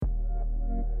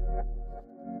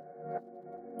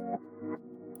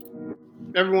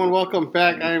Everyone, welcome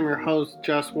back. I am your host,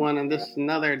 Just One, and this is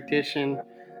another edition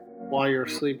while you're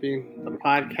sleeping, the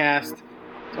podcast.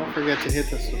 Don't forget to hit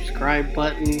the subscribe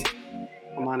button.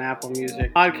 I'm on Apple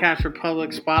Music, Podcast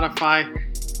Republic,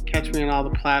 Spotify. Catch me on all the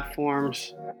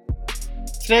platforms.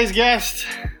 Today's guest,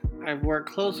 I've worked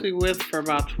closely with for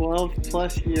about 12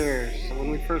 plus years. When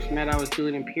we first met, I was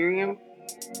doing Imperium,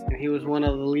 and he was one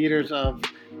of the leaders of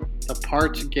the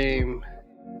parts game.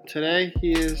 Today,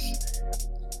 he is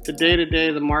the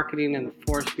day-to-day, the marketing, and the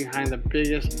force behind the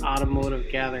biggest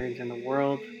automotive gatherings in the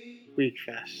world,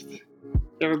 WeekFest. You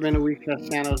ever been to WeekFest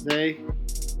San Jose?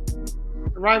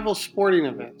 Rival sporting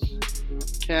events.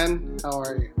 Ken, how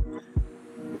are you?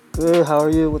 Good, how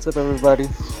are you? What's up, everybody?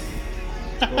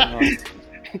 What's going on?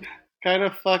 Kind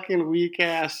of fucking weak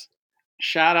ass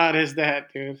shout out is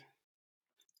that, dude?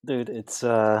 Dude,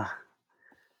 I'm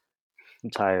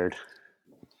tired.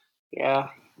 Yeah.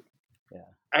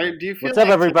 Yeah. Do you feel What's up,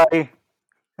 like everybody?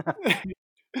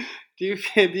 do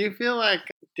you feel like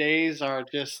days are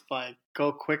just like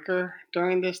go quicker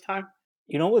during this time?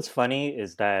 You know what's funny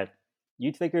is that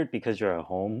you'd figured because you're at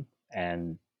home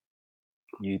and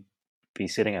you'd be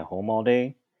sitting at home all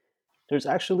day, there's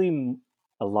actually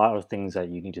a lot of things that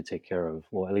you need to take care of.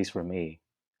 Well, at least for me,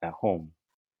 at home.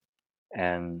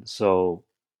 And so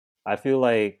I feel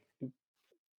like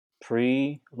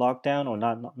pre-lockdown, or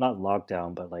not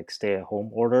lockdown, but like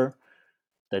stay-at-home order,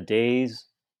 the days,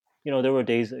 there were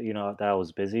days, that I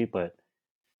was busy, but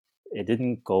it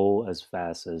didn't go as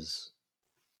fast as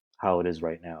how it is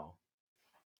right now.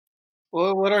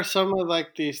 Well, what are some of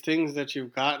like these things that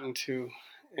you've gotten to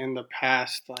in the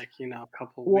past, like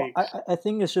couple Well, weeks? I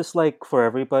think it's just like for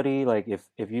everybody, like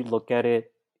if you look at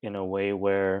it in a way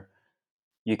where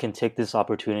you can take this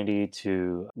opportunity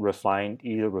to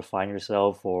either refine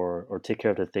yourself or take care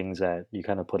of the things that you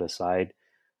kind of put aside.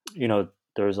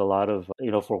 There's a lot of,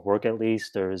 for work at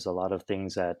least, there's a lot of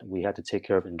things that we had to take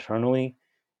care of internally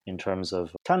in terms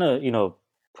of kind of,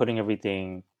 putting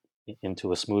everything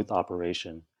into a smooth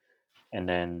operation. And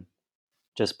then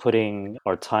just putting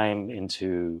our time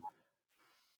into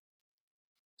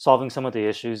solving some of the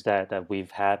issues that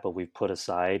we've had but we've put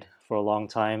aside for a long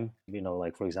time,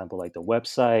 like for example like the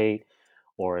website,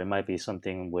 or it might be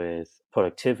something with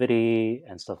productivity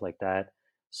and stuff like that.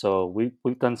 So we've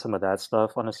done some of that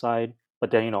stuff on the side,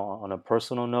 but then on a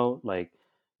personal note, like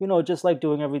just like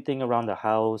doing everything around the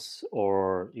house,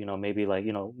 or maybe like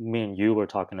me and you were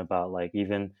talking about, like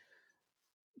even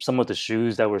some of the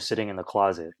shoes that were sitting in the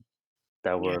closet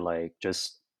that Yeah, were like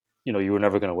just you were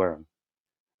never going to wear them,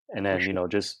 and for then sure.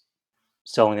 just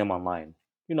selling them online,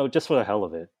 just for the hell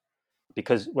of it,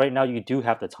 because right now you do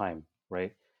have the time,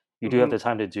 right? You do have Hmm. the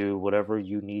time to do whatever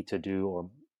you need to do, or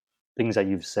things that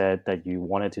you've said that you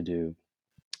wanted to do,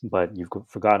 but you've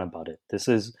forgotten about it.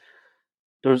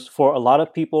 There's for a lot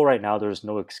of people right now, there's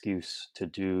no excuse to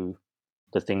do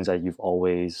the things that you've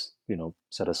always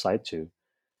set aside to.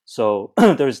 So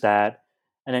there's that.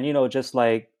 And then just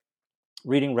like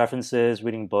reading references,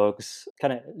 reading books,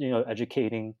 kind of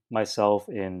educating myself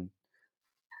in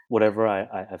whatever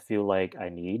I feel like I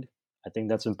need. I think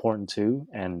that's important too.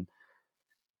 And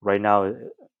right now,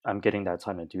 I'm getting that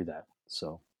time to do that.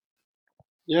 So,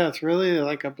 Yeah, it's really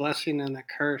like a blessing and a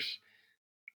curse.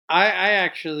 I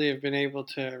actually have been able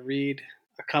to read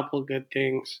a couple good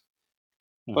things,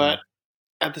 but mhm.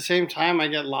 at the same time, I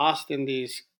get lost in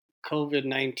these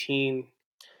COVID-19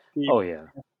 deep Oh yeah.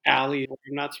 alleys where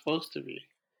you're not supposed to be.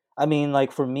 I mean,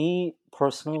 like for me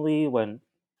personally,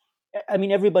 I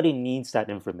mean, everybody needs that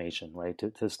information, right?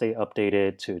 To stay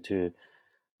updated,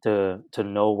 to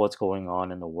know what's going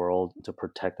on in the world, to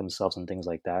protect themselves and things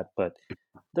like that. But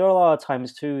there are a lot of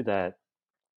times too that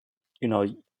you know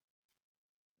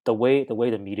the way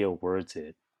the media words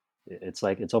it, it's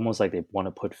like it's almost like they want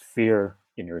to put fear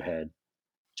in your head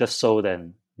just so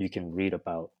then you can read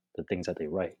about the things that they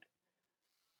write.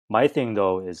 My thing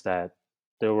though is that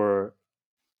there were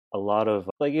a lot of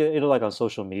like like on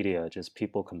social media, just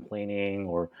people complaining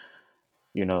or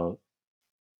you know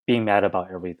being mad about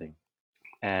everything.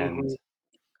 And Hmm.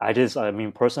 I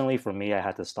mean, personally, for me, I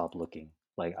had to stop looking.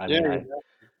 Like, I Yeah, mean,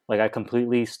 yeah, I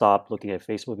completely stopped looking at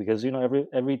Facebook because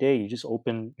every day you just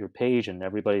open your page and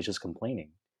everybody's just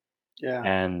complaining. yeah.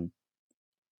 And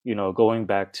going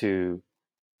back to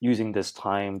using this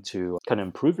time to kind of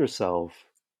improve yourself,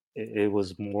 it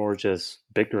was more just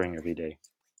bickering every day.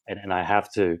 And I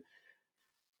have to,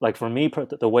 like, for me,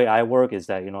 the way I work is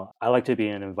that I like to be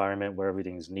in an environment where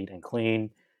everything's neat and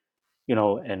clean,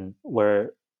 and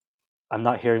where I'm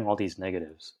not hearing all these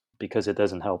negatives because it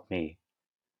doesn't help me.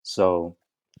 So,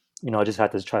 I just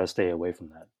had to try to stay away from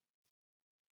that.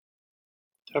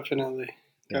 Definitely,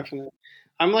 Yeah. definitely.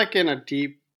 I'm like in a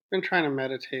deep. Been trying to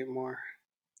meditate more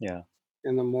Yeah.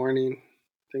 in the morning,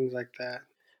 things like that.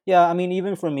 Yeah, I mean,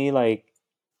 even for me, like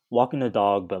walking the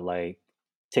dog, but like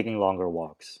taking longer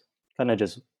walks, kind of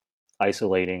just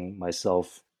isolating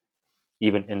myself,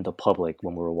 even in the public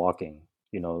when we're walking,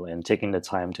 and taking the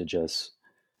time to just,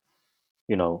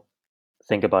 you know,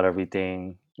 think about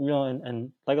everything,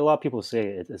 and like a lot of people say,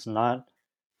 it's not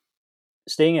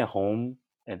staying at home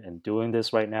and doing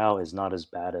this right now is not as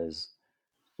bad as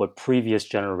what previous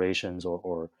generations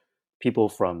or people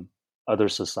from other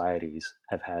societies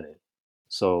have had it.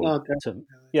 So No, to definitely.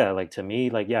 yeah, like to me,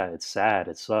 like yeah, it's sad,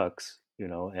 it sucks,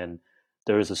 and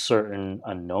there is a certain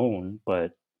unknown,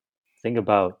 but think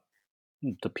about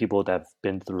the people that have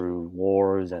been through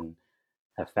wars and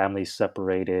have families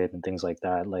separated and things like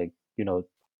that. Like,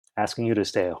 asking you to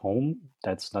stay at home,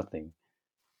 that's nothing.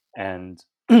 And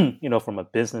from a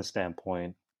business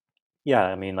standpoint, yeah,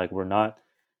 I mean, like we're not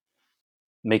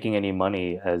making any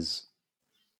money as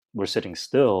we're sitting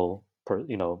still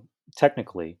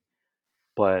technically,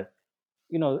 but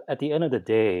at the end of the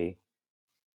day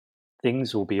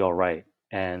things will be all right,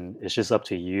 and it's just up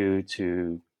to you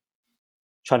to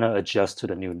try to adjust to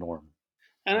the new norm,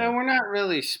 And then right? we're not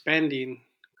really spending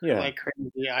Yeah. like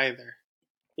crazy either.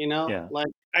 Yeah.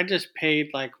 Like I just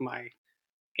paid like my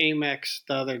Amex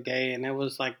the other day, and it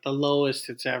was like the lowest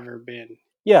it's ever been.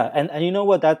 Yeah, and you know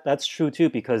what, that's true too,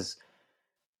 because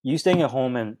you staying at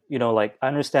home, and like I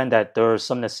understand that there are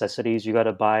some necessities you got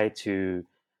to buy to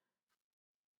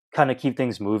kind of keep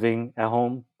things moving at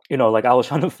home. Like I was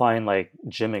trying to find like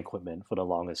gym equipment for the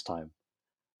longest time.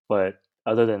 But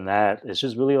other than that, it's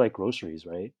just really like groceries,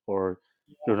 right? Or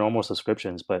your normal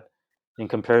subscriptions. But in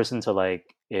comparison to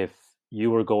like if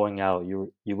you were going out,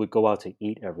 you would go out to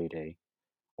eat every day,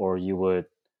 or you would,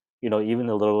 even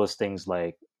the littlest things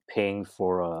like paying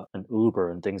for an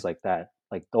Uber and things like that.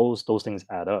 Like those things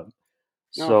add up.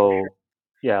 No, for sure. So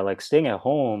yeah, like staying at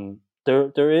home,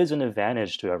 there is an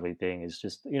advantage to everything. It's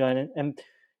just and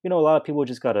a lot of people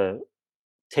just gotta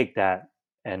take that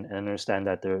and understand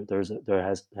that there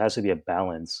has to be a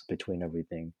balance between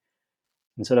everything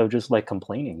instead of just like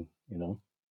complaining.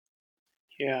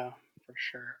 Yeah, for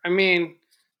sure. I mean,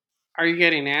 are you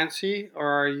getting antsy, or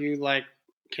are you like,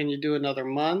 can you do another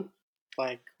month?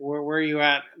 Like, where are you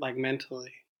at, like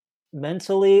mentally?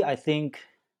 Mentally, I think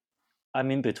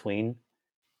I'm in between.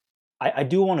 I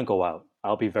do want to go out.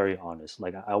 I'll be very honest.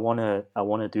 Like I want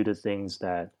to do the things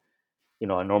that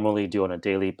I normally do on a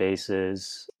daily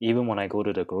basis. Even when I go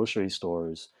to the grocery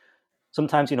stores,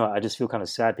 sometimes I just feel kind of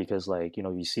sad because like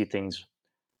you see things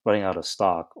running out of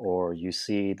stock, or you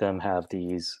see them have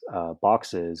these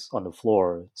boxes on the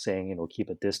floor saying keep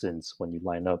a distance when you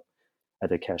line up at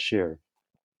the cashier.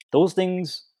 Those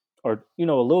things are a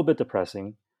little bit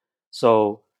depressing.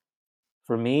 So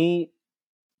for me,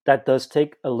 that does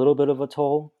take a little bit of a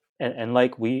toll. And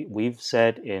like we've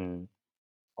said in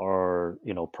our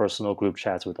personal group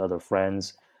chats with other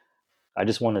friends, I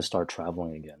just want to start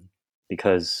traveling again,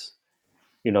 because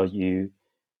you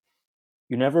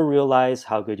never realize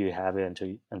how good you have it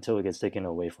until it gets taken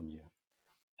away from you.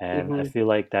 And I Hmm. feel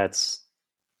like that's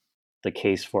the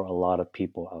case for a lot of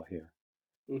people out here.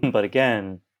 Hmm. But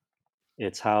again,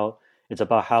 it's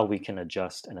about how we can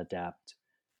adjust and adapt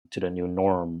to the new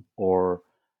norm, or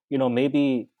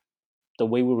maybe the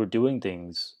way we were doing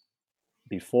things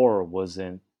before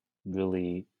wasn't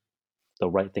really the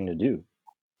right thing to do,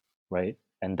 right?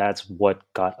 And that's what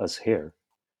got us here.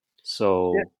 Yeah.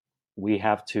 So we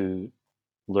have to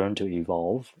learn to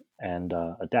evolve and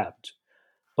adapt.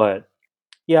 But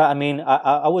yeah, I mean,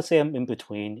 I would say I'm in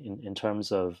between in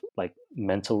terms of like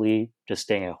mentally just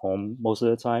staying at home most of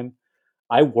the time.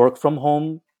 I work from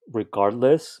home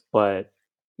regardless, but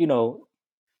you know,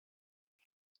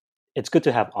 it's good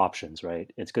to have options, right?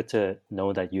 It's good to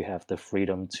know that you have the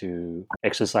freedom to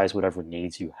exercise whatever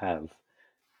needs you have.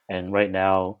 And right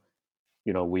now,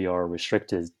 we are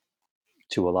restricted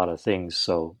to a lot of things.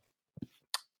 So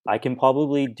I can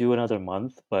probably do another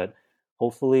month, but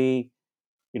hopefully,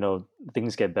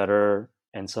 things get better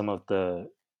and some of the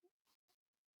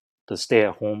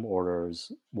stay-at-home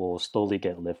orders will slowly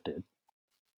get lifted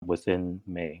within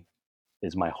May,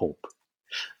 is my hope.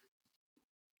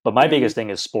 But my Yeah. biggest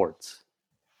thing is sports.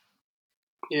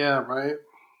 Yeah. Right.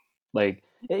 Like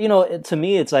to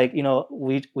me, it's like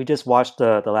we just watched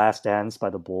the Last Dance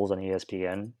by the Bulls on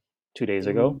ESPN 2 days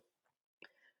Hmm. ago.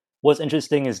 What's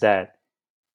interesting is that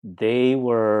they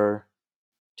were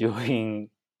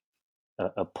doing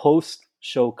a post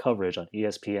show coverage on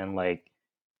ESPN, like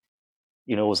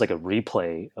it was like a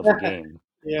replay of the game.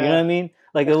 You know what Yeah. I mean?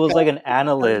 Like it was Scott like an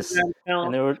analyst, Van and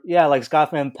Pelt. there were like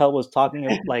Scott Van Pelt was talking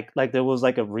like there was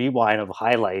like a rewind of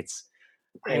highlights,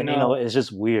 I and know. it's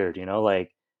just weird.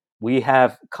 Like we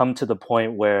have come to the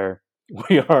point where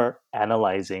we are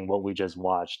analyzing what we just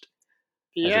watched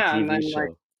as a Yeah, and TV then like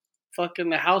show. fucking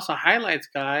the House of Highlights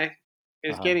guy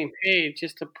Uh is huh. getting paid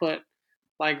just to put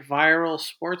like viral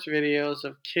sports videos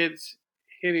of kids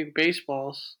hitting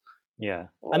baseballs Yeah.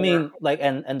 I or mean, like,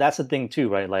 and that's the thing too,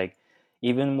 right? Like,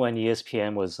 even when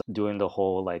ESPN was doing the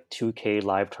whole like 2K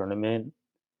live tournament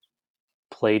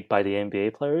played by the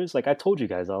NBA players, like I told you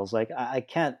guys, I was like, I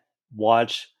can't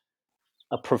watch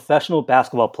a professional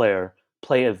basketball player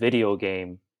play a video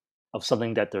game of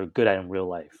something that they're good at in real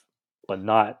life, but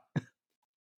not,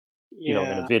 in a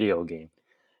yeah. video game.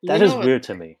 You That is know what weird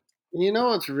to me. you know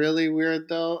what's really weird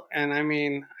though, and I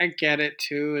mean I get it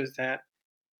too, is that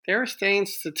they were saying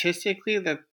statistically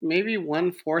that maybe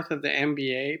 1/4 of the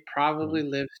NBA Mhm. probably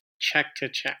lives check to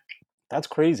check. That's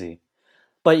crazy.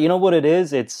 But you know what it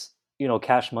is? It's,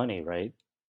 cash money, right?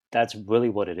 That's really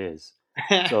what it is.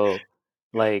 So,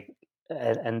 like,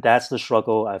 and that's the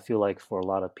struggle I feel like for a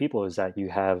lot of people is that you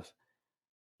have,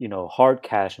 hard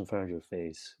cash in front of your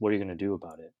face. What are you going to do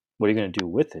about it? What are you going to do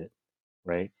with it?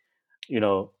 Right?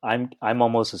 I'm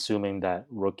almost assuming that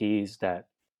rookies that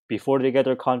before they get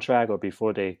their contract or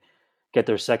before they get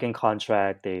their second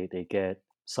contract, they get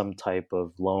some type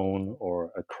of loan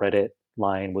or a credit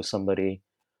line with somebody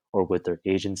or with their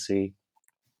agency.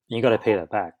 And you got to pay that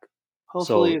back.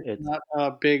 Hopefully So it's it's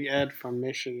not Big Ed from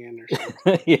Michigan or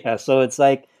something. yeah, so it's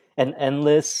like an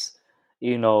endless,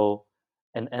 you know,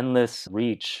 an endless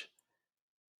reach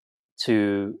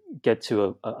to get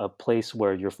to a place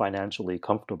where you're financially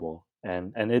comfortable.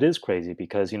 And it is crazy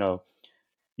because,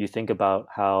 you think about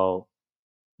how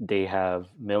they have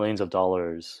millions of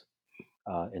dollars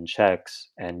in checks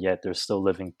and yet they're still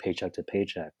living paycheck to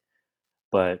paycheck.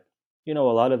 But, a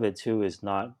lot of it too is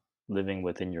not living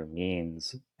within your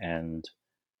means and,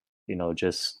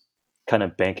 just kind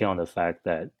of banking on the fact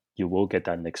that you will get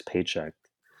that next paycheck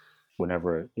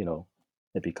whenever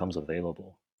it becomes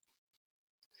available.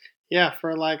 Yeah,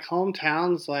 for like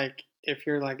hometowns, like if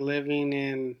you're like living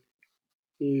in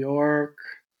New York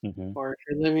Hmm. or if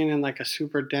you're living in like a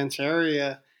super dense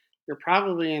area, you're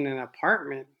probably in an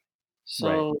apartment. Right.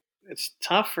 So it's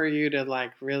tough for you to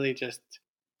like really just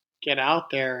get out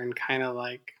there and kind of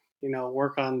like,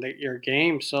 work on your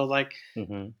game. So like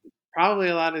Hmm. probably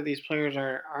a lot of these players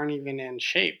aren't even in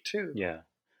shape too. Yeah,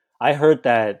 I heard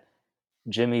that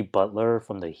Jimmy Butler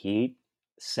from the Heat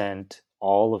sent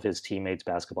all of his teammates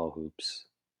basketball hoops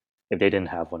if they didn't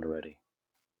have one already.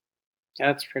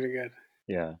 That's pretty good.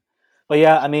 Yeah, but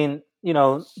yeah, I mean,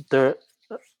 there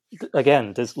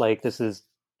again, this is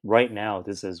right now.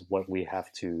 This is what we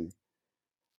have to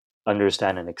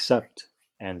understand and accept,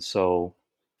 and so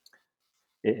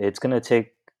it's going to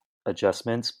take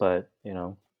adjustments, but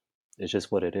it's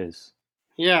just what it is.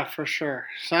 Yeah, for sure.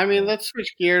 So I mean, Yeah. let's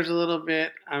switch gears a little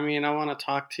bit. I mean, I want to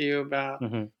talk to you about,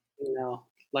 Hmm.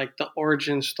 like the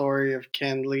origin story of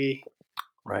Ken Lee.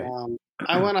 Right.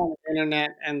 I went on the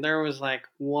internet and there was like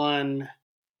one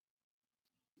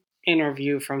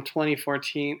interview from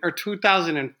 2014 or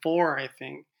 2004, I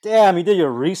think, Damn, you did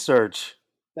your research.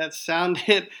 that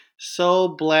sounded so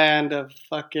bland of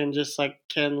fucking just like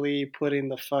Ken Lee putting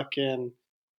the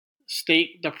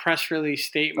press release Oh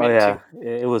statement to. yeah,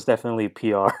 it was definitely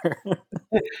PR.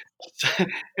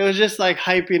 It was just like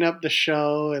hyping up the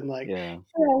show and like, Yeah.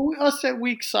 yeah, us at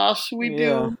Weak Sauce, we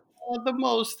Yeah. do the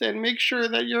most and make sure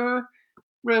that your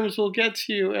rims will get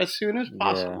to you as soon as Yeah.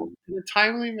 possible in a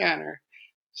timely manner.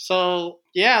 So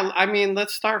yeah, I mean,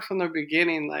 let's start from the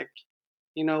beginning. Like,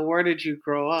 where did you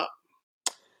grow up?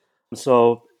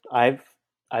 So I've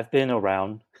been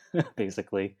around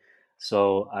basically.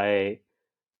 So I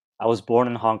was born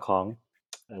in Hong Kong.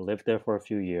 I lived there for a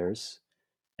few years,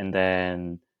 and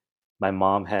then my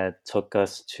mom had took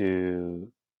us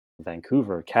to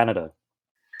Vancouver, Canada.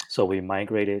 So we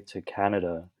migrated to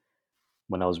Canada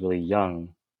when I was really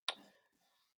young,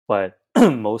 but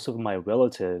most of my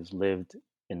relatives lived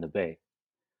in the Bay.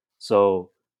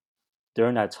 So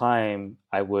during that time,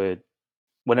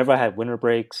 whenever I had winter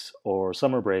breaks or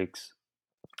summer breaks,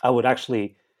 I would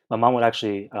actually, my mom would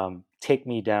actually take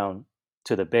me down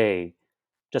to the Bay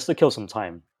just to kill some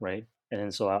time, right? And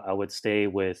then so I would stay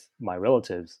with my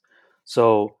relatives.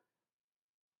 So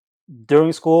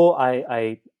during school,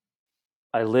 I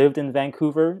lived in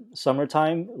Vancouver.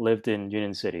 Summertime, lived in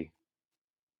Union City.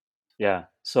 Yeah.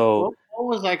 So What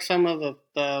was like some of the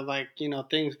like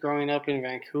things growing up in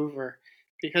Vancouver?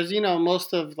 Because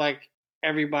most of like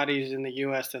everybody's in the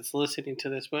U.S. that's listening to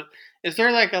this, but is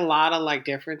there like a lot of like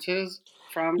differences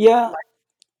from Yeah, like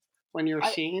when you're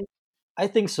I seeing? I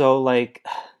think so. Like,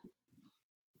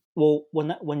 well,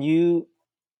 when I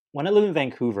live in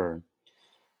Vancouver,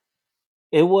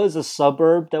 it was a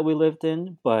suburb that we lived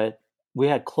in, but we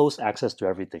had close access to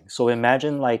everything. So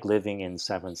imagine like living in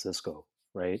San Francisco,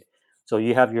 right? So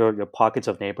you have your pockets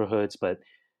of neighborhoods, but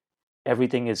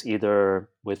everything is either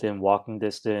within walking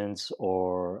distance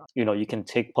or you can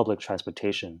take public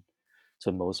transportation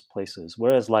to most places.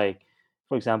 Whereas like,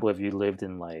 for example, if you lived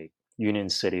in like Union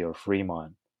City or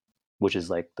Fremont, which is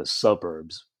like the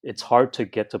suburbs, it's hard to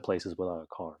get to places without a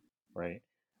car, right?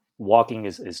 Walking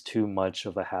is too much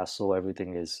of a hassle.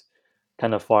 Everything is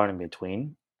kind of far in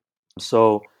between.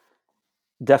 So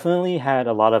definitely had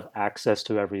a lot of access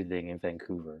to everything in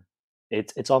Vancouver.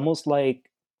 It's almost like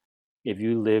if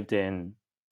you lived in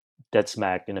dead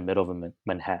smack in the middle of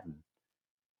Manhattan.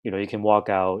 You can walk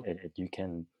out and you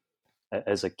can.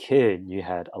 As a kid, you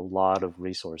had a lot of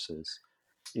resources.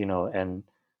 And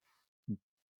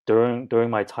during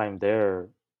my time there,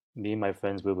 me and my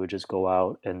friends, we would just go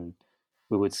out and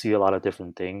we would see a lot of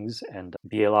different things and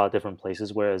be a lot of different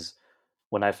places. Whereas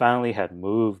when I finally had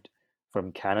moved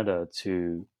from Canada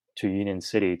to Union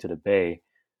City to the Bay,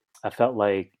 I felt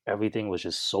like everything was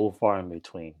just so far in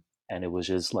between, and it was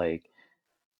just like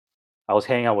I was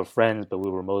hanging out with friends, but we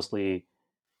were mostly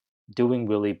doing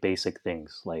really basic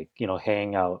things, like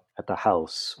hanging out at the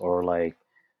house or like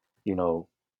you know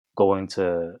going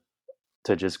to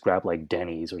just grab like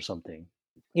Denny's or something.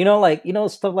 Like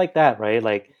stuff like that, right?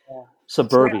 Like Yeah. It's not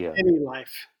suburbia. city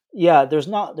life. Yeah, there's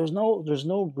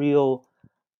no real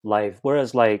life.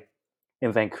 Whereas like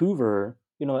in Vancouver,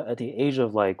 at the age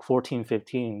of like 14,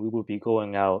 15, we would be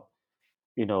going out,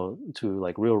 to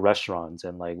like real restaurants,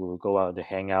 and like we would go out to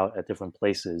hang out at different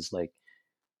places. Like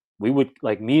we would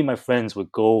like me and my friends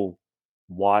would go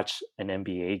watch an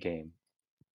NBA game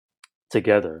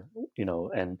together,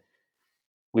 and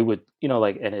we would,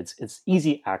 like, and it's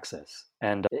easy access.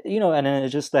 And and then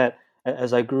it's just that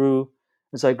as I grew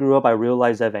up, I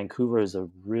realized that Vancouver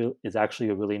is actually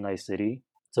a really nice city.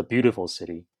 It's a beautiful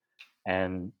city,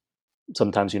 and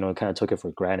sometimes kind of took it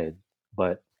for granted.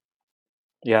 But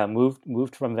yeah,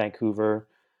 moved from Vancouver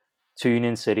to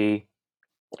Union City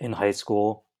in high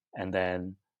school, and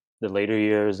then the later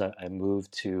years I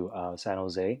moved to San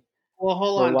Jose Well,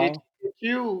 hold for a on. Did while. did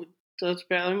you? Let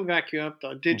me back you up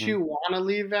though. Did Hmm. you want to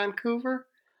leave Vancouver?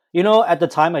 At the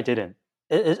time I didn't.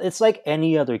 It's like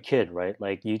any other kid, right?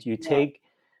 Like Yeah.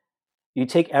 you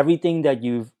take everything that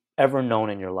you've ever known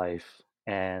in your life,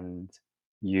 and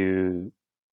you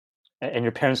and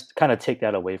your parents kind of take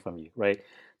that away from you, right?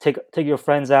 Take your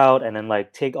friends out, and then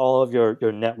like take all of your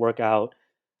network out.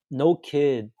 No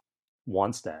kid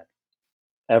wants that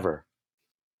ever,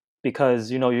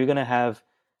 because you're gonna have.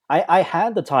 I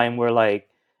had the time where like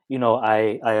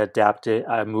I adapted,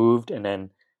 I moved, and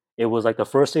then it was like the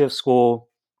first day of school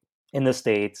in the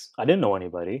States. I didn't know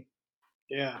anybody.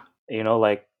 Yeah.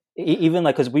 Like even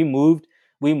like because we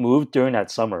moved during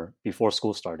that summer before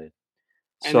school started.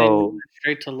 And then you So went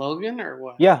straight to Logan or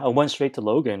what? yeah, I went straight to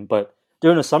Logan. But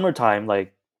during the summertime,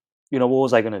 like what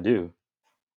was I gonna do,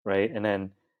 right? And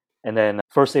then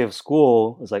first day of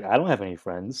school was like I don't have any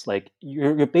friends. Like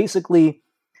you're basically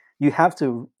you have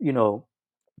to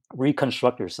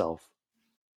reconstruct yourself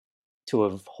to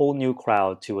a whole new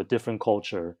crowd, to a different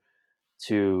culture,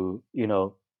 to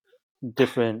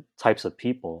different types of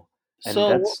people, and So,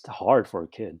 that's hard for a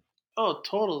kid. oh,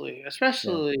 totally. Yeah.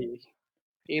 Especially,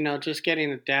 just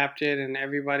getting adapted and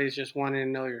everybody's just wanting to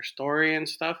know your story and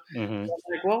stuff. Hmm. But,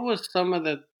 like, what was some of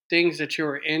the things that you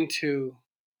were into,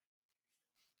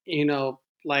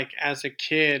 like as a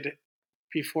kid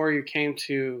before you came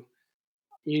to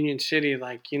Union City?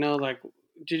 Like, like,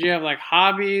 did you have like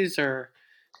hobbies or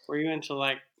were you into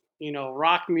like,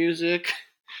 rock music?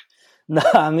 No,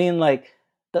 I mean like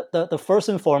the first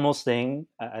and foremost thing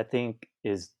I think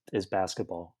is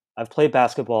basketball. I've played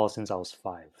basketball since I was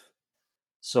 5.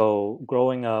 So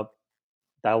growing up,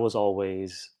 that was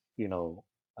always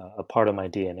a part of my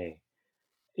DNA.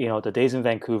 The days in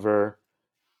Vancouver,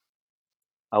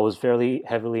 I was fairly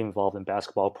heavily involved in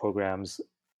basketball programs,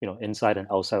 inside and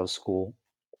outside of school.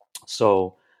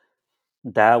 So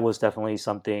that was definitely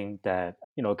something that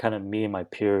kind of me and my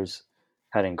peers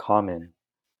had in common.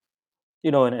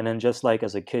 And then just like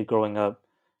as a kid growing up,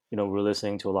 we're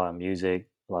listening to a lot of music,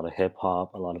 a lot of hip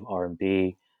hop, a lot of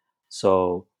R&B.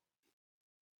 So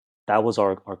that was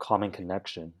our common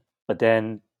connection. But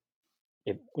then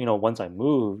once I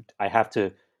moved, I have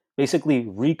to basically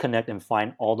reconnect and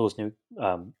find all those new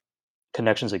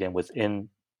connections again within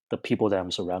the people that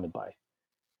I'm surrounded by.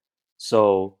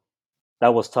 So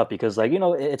that was tough because, like,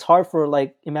 it's hard for,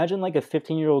 like, imagine like a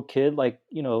 15-year-old kid, like,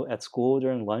 at school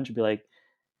during lunch, be like,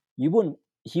 you wouldn't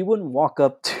he wouldn't walk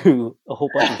up to a whole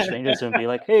bunch of strangers and be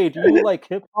like, "Hey, do you like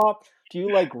hip hop? Do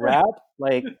you like rap?"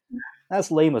 Like, that's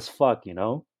lame as fuck, you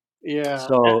know? Yeah,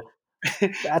 So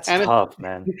that's and tough,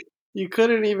 man. you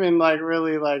couldn't even like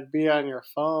really like be on your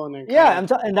phone and Yeah,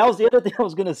 kind of. and that was the other thing I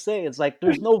was gonna say. It's like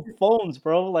there's no phones,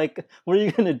 bro. Like, what are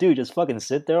you gonna do? Just fucking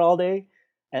sit there all day?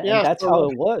 And Yeah, that's how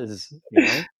it was, you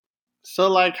know? so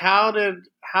like how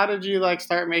did you like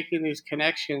start making these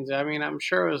connections? I mean, I'm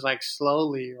sure it was like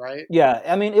slowly, right? Yeah,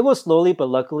 I mean, it was slowly, but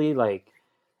luckily, like,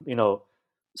 you know,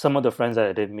 some of the friends that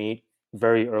I did meet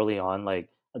very early on, like,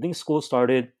 I think school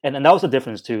started, and that was the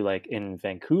difference too. Like in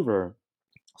Vancouver,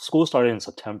 school started in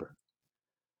September,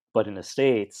 but in the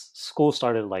States, school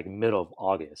started like middle of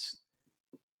August.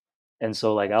 And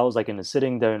so, like, I was like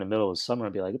sitting there in the middle of summer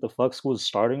and be like, what the fuck, school's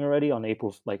starting already on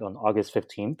like on August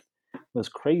 15th? It was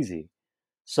crazy.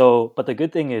 So, but the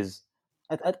good thing is,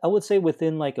 I would say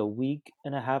within like a week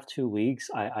and a half, 2 weeks,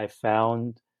 I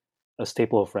found a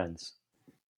staple of friends.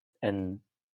 And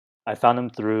I found them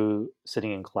through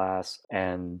sitting in class.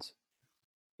 And,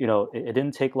 it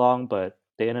didn't take long, but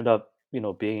they ended up,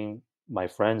 being my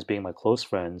friends, being my close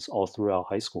friends all throughout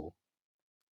high school,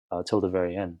 till the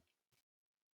very end.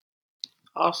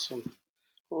 Awesome.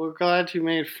 Well, we're glad you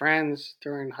made friends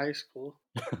during high school.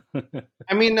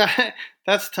 I mean,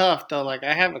 that's tough though. Like,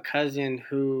 I have a cousin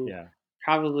who Yeah.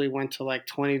 probably went to like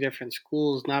 20 different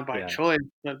schools, not by Yeah. choice,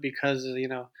 but because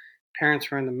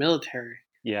parents were in the military.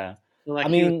 Yeah. So I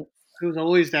like mean, he was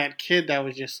always that kid that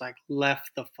was just like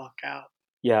left the fuck out.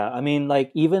 yeah, I mean,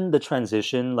 like, even the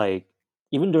transition, like,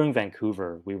 even during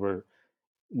Vancouver, we were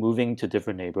moving to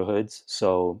different neighborhoods.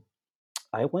 So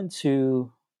I went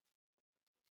to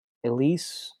at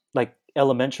least like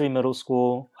elementary, middle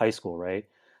school, high school, right?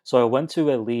 So I went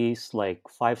to at least like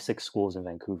 5, 6 schools in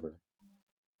Vancouver.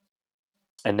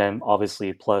 And then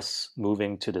obviously plus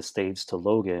moving to the States to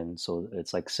Logan. So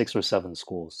it's like 6 or 7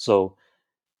 schools. So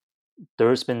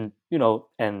there's been,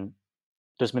 and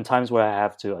there's been times where I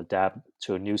have to adapt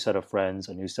to a new set of friends,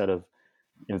 a new set of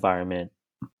environment,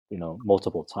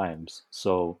 multiple times.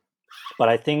 So, but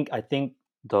I think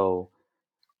though,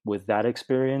 with that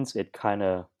experience, it kind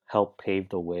of helped pave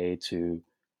the way to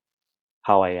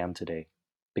how I am today,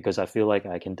 because I feel like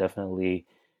I can definitely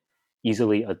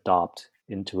easily adopt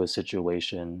into a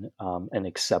situation, and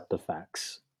accept the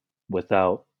facts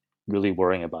without really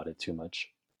worrying about it too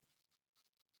much.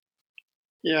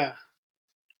 Yeah.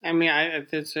 I mean,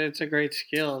 it's a great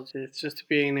skill. It's just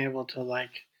being able to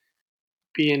like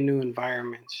be in new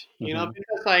environments. Hmm.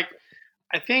 Because like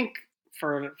I think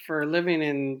for living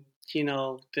in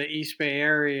the East Bay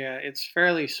area, it's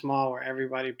fairly small where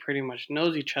everybody pretty much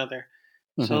knows each other.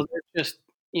 Hmm. So there's just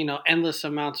endless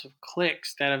amounts of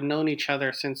cliques that have known each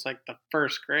other since like the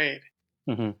first grade.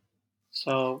 Hmm.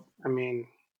 So I mean,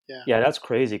 yeah. Yeah, that's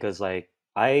crazy because, like,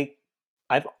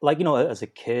 I've like, as a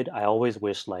kid, I always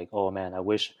wished, like, oh man, I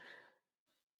wish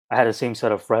I had the same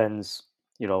set of friends,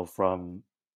 from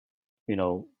you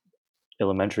know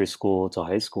elementary school to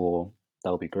high school.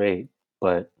 That would be great.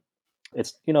 But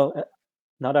it's, now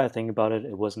that I think about it,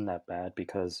 it wasn't that bad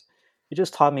because it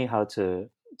just taught me how to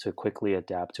quickly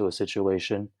adapt to a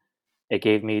situation. It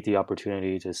gave me the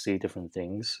opportunity to see different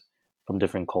things from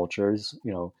different cultures.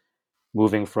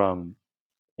 Moving from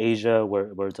Asia,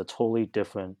 where it's a totally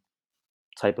different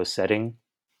type of setting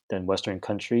than Western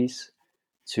countries,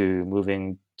 to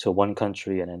moving to one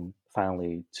country and then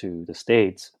finally to the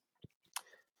States.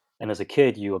 And as a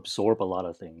kid, you absorb a lot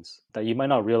of things that you might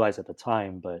not realize at the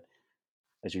time, but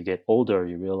as you get older,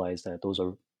 you realize that those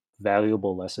are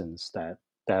valuable lessons that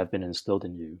have been instilled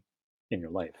in you in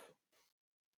your life.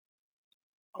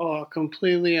 Oh,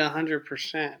 completely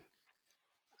 100%.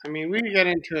 I mean, we can get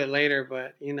into it later,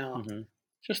 but Hmm.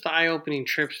 just the eye-opening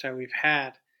trips that we've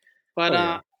had. But Oh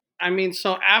yeah. I mean,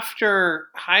 so after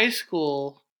high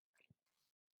school,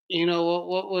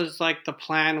 what was like the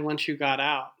plan once you got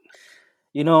out?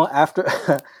 After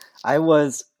I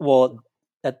was, well,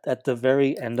 at the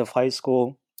very end of high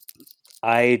school,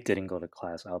 I didn't go to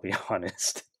class. I'll be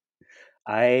honest.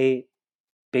 I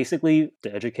basically,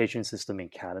 the education system in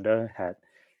Canada had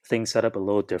things set up a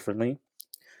little differently.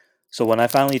 So when I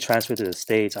finally transferred to the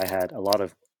States, I had a lot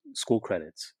of school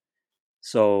credits.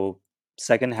 So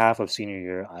second half of senior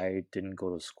year, I didn't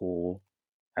go to school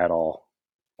at all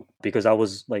because I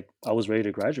was ready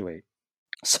to graduate.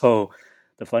 So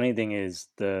the funny thing is,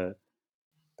 the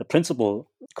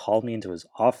principal called me into his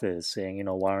office saying,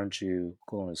 why aren't you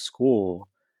going to school?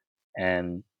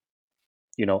 And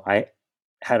I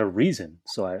had a reason.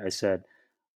 So I said,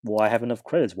 well, I have enough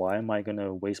credits. Why am I going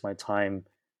to waste my time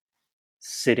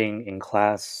sitting in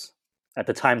class at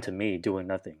the time to me doing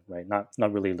nothing, right?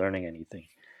 Not really learning anything.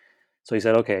 So he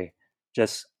said, okay,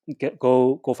 just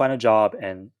go find a job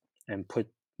and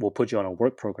we'll put you on a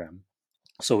work program.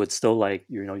 So it's still like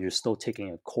you're still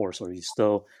taking a course or you're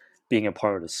still being a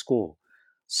part of the school.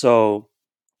 So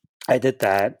I did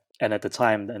that, and at the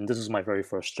time, and this was my very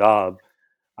first job,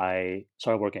 I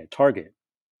started working at Target.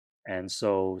 And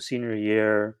so senior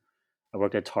year, I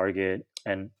worked at Target,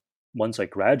 and once I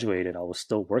graduated, I was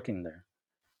still working there.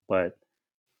 But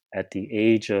at the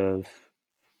age of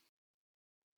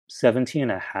 17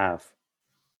 and a half,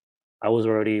 I was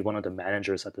already one of the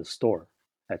managers at the store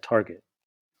at Target.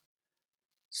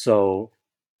 So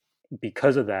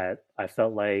because of that, I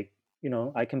felt like,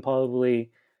 I can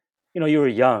probably, you were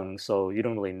young, so you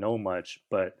don't really know much,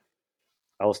 but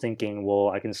I was thinking, well,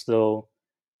 I can still,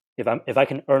 if I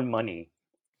can earn money,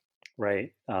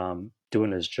 right,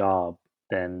 doing this job,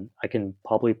 then I can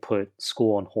probably put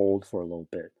school on hold for a little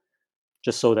bit,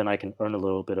 just so then I can earn a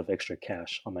little bit of extra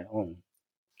cash on my own.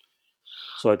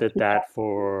 So I did that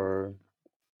for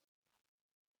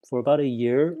about a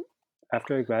year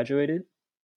after I graduated,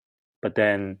 but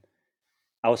then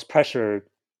I was pressured,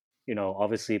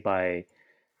 obviously by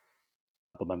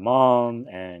my mom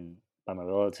and by my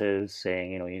relatives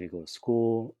saying, you need to go to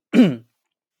school, and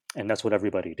that's what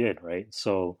everybody did, right?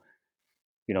 So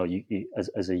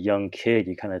as a young kid,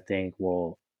 you kind of think,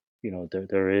 well,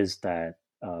 there is that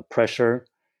pressure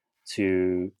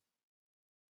to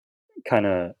kind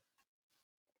of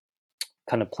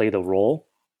play the role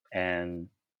and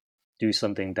do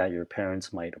something that your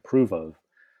parents might approve of.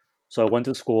 So I went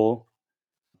to school,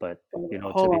 but to Hold be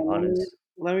on, honest,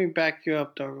 let me back you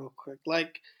up though real quick.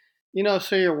 Like,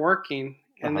 so you're working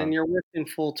and then uh-huh. you're working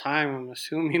full time, I'm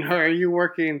assuming, or are you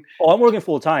working Oh, I'm working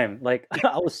full time. Like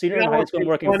I was senior you're in not high school, I'm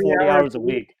working working 20 40 hours hours a a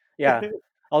week? week. Yeah,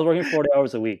 I was working 40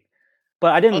 hours a week,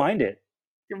 but I didn't Okay, mind it.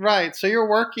 right. So you're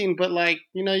working, but like,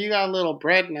 you got a little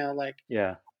bread now. Like,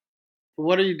 Yeah.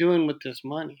 what are you doing with this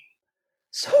money?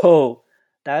 So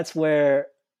that's where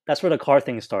the car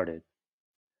thing started.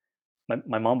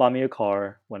 My mom bought me a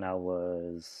car when I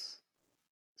was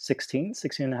 16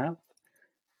 and a half.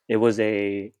 It was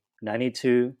a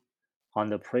 92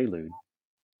 Honda Prelude.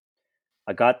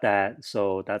 I got that,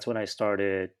 so that's when I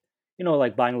started,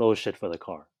 like buying little shit for the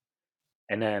car.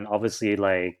 And then obviously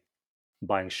like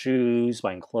buying shoes,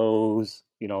 buying clothes,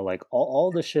 like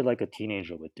all the shit like a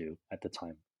teenager would do at the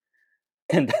time.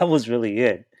 And that was really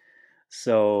it.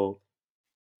 So,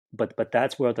 but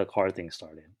that's where the car thing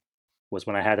started. Was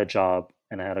when I had a job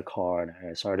and I had a car and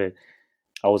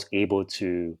I was able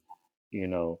to, you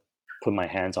know, put my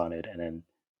hands on it and then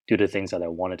do the things that I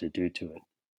wanted to do to it.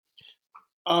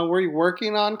 Were you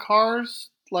working on cars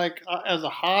like as a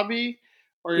hobby,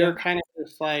 or you're Yeah, kind of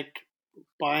just like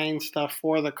buying stuff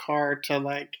for the car to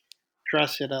like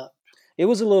dress it up? it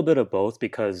was a little bit of both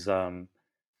because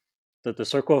the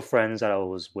circle of friends that I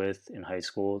was with in high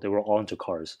school, they were all into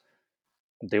cars.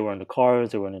 They were into cars,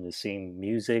 they were into the same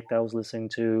music that I was listening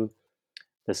to,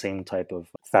 the same type of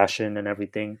fashion and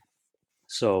everything.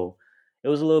 So it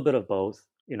was a little bit of both,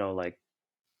 like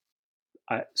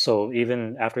so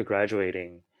even after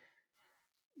graduating,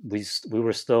 we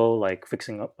were still like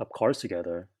fixing up cars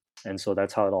together. And so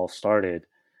that's how it all started.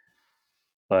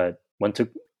 But went to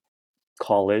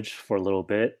college for a little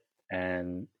bit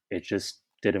and it just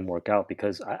didn't work out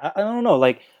because I don't know,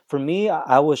 like for me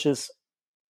I was just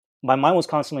my mind was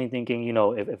constantly thinking,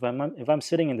 if I'm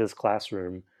sitting in this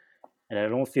classroom and I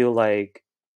don't feel like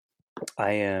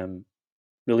I am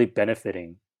really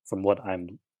benefiting from what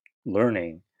I'm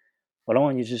learning, why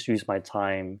don't you just use my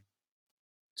time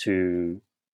to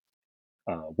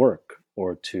work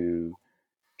or to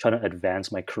try to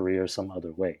advance my career some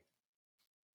other way?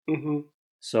 Hmm.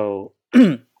 So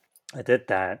I did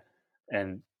that,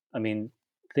 and I mean,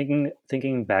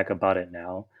 thinking back about it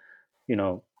now, you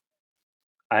know,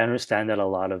 I understand that a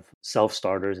lot of self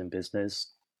starters in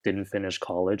business didn't finish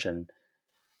college, and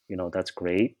that's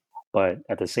great. But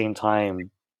at the same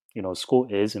time, school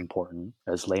is important,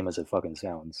 as lame as it fucking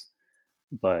sounds.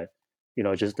 But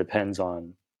it just depends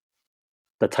on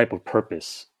the type of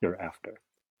purpose you're after,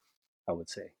 I would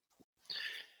say.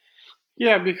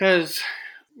 Yeah, because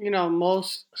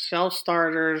most self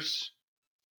starters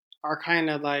are kind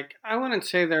of like, I wouldn't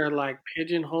say they're like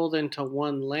pigeonholed into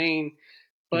one lane,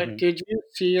 but Hmm. did you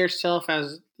see yourself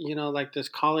as like this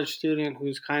college student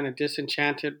who's kind of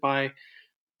disenchanted by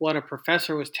what a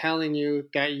professor was telling you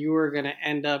that you were going to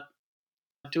end up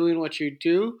doing what you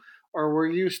do, or were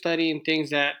you studying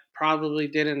things that probably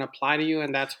didn't apply to you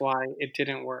and that's why it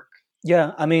didn't work?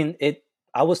 Yeah, I mean,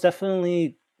 I was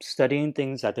definitely studying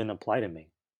things that didn't apply to me.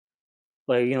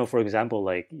 Like, for example,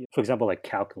 like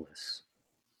calculus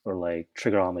or like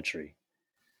trigonometry.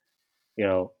 You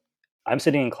know, I'm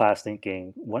sitting in class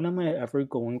thinking, when am I ever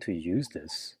going to use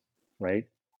this? Right?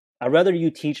 I'd rather you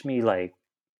teach me like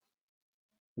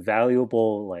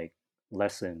valuable like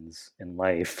lessons in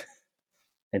life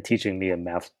and teaching me a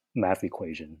math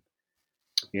equation.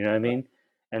 You know what I mean?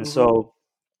 And Hmm. so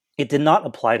it did not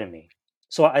apply to me.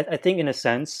 So I think in a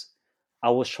sense, I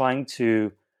was trying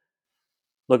to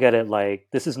look at it like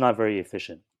this is not very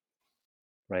efficient,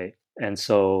 right? And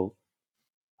so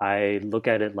I look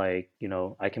at it like,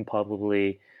 I can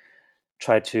probably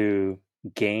try to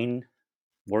gain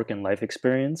work and life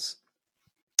experience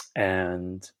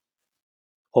and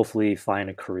hopefully find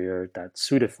a career that's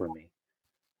suited for me.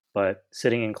 But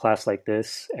sitting in class like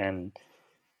this and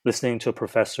listening to a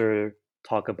professor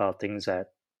talk about things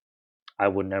that I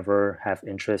would never have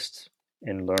interest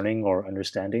in learning or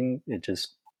understanding, it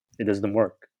doesn't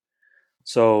work.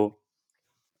 So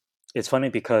it's funny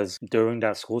because during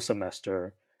that school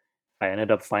semester, I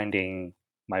ended up finding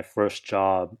my first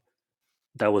job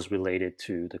that was related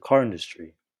to the car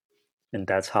industry. And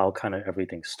that's how kind of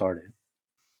everything started.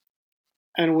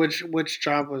 And which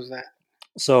job was that?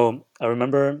 So I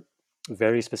remember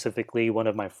very specifically one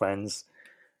of my friends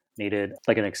needed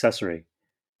like an accessory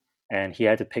and he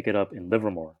had to pick it up in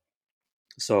Livermore.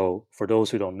 So for those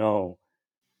who don't know,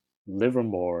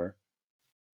 Livermore,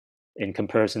 in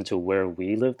comparison to where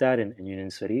we lived at in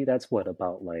Union City, that's what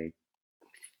about like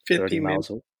 30 50 minutes.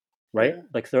 miles, right? Yeah.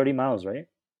 Like 30 miles, right?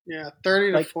 Yeah.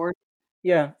 30 to Like 40.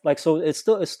 yeah, like so it's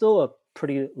still a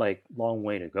pretty like long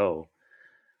way to go.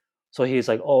 So he's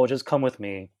like, "Oh, just come with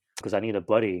me because I need a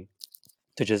buddy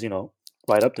to just,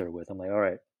 ride up there with." I'm like, "All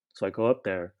right." So I go up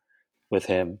there with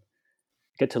him,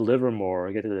 get to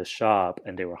Livermore, get to this shop,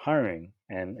 and they were hiring.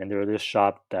 And they're this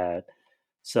shop that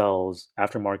sells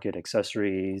aftermarket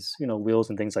accessories, wheels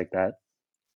and things like that.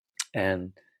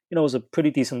 And, it was a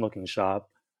pretty decent looking shop.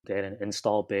 They had an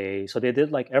install bay. So they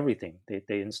did like everything. They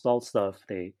installed stuff,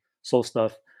 they sold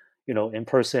stuff, in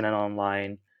person and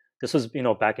online. This was,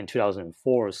 back in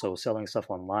 2004. So selling stuff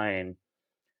online,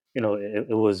 it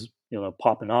was,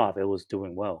 popping off. It was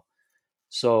doing well.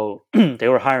 So they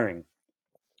were hiring.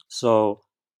 So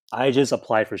I just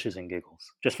applied for shits and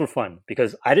giggles, just for fun,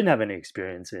 because I didn't have any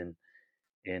experience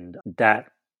in that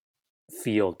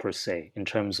field per se, in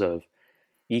terms of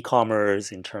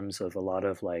e-commerce, in terms of a lot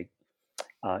of like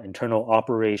internal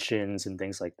operations and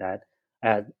things like that. I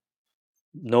had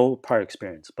no prior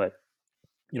experience, but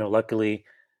luckily,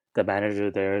 the manager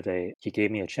there, he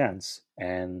gave me a chance,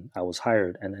 and I was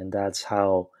hired, and that's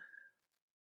how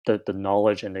the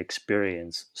knowledge and the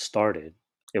experience started.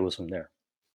 It was from there.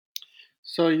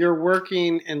 So you're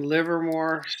working in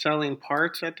Livermore selling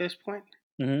parts at this point?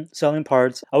 Selling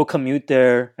parts. I would commute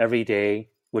there every day,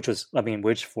 which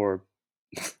for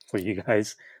for you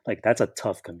guys, like that's a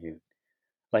tough commute.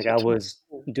 Like I It's was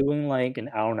doing like an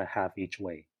hour and a half each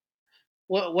way.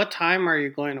 what time are you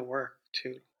going to work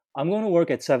to? I'm going to work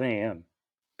at 7 a.m.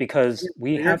 because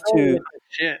we You're have going to, with the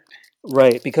shit.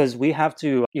 right, because we have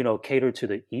to, cater to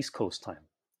the East Coast time.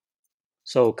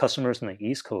 So customers on the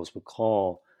East Coast would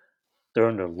call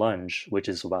during their lunch, which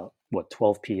is about what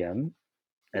 12 p.m.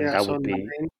 and Yeah, that so would be, 9.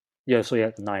 yeah, so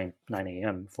yeah, 9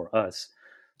 a.m. for us.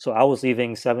 So I was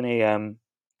leaving 7 a.m.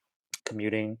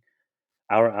 commuting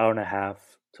hour and a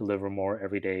half to Livermore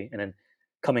every day, and then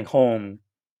coming home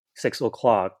 6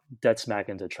 o'clock, dead smack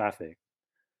into traffic.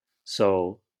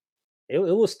 So it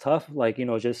was tough. Like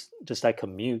just that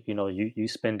commute. You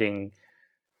spending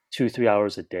 2-3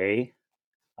 hours a day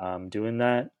doing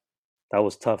that. That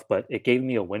was tough, but it gave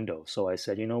me a window. So I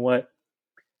said, you know what?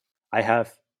 I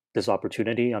have this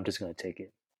opportunity. I'm just gonna take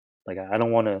it. Like I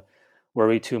don't want to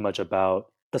worry too much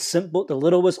about the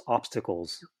littlest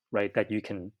obstacles, right? That you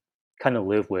can kind of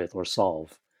live with or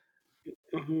solve.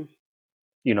 Hmm.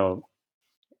 You know,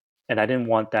 and I didn't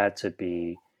want that to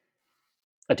be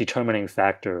a determining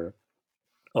factor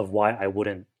of why I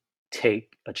wouldn't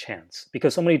take a chance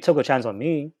because somebody took a chance on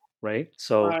me, right?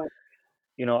 So, Right.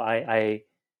 I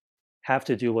have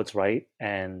to do what's right.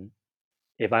 And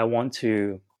if I want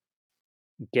to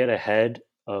get ahead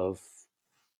of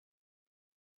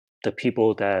the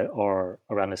people that are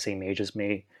around the same age as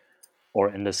me or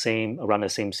around the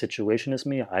same situation as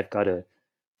me, I've got to,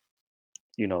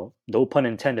 no pun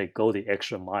intended, go the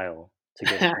extra mile to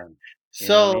get it done. You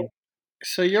know what I so mean?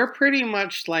 so you're pretty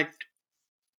much like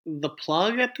the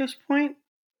plug at this point?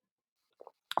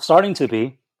 Starting to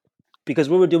be because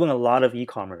we were doing a lot of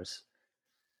e-commerce.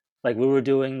 Like we were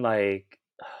doing like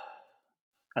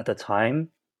at the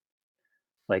time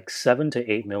like 7 to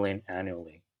 8 million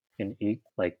annually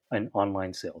like in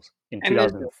online sales in And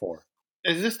 2004.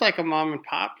 is this like a mom and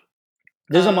pop?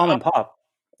 There's a mom Uh, and pop.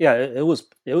 Yeah, it was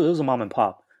a mom and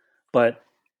pop, but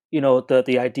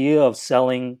the idea of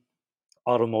selling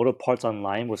automotive parts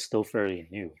online was still fairly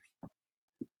new.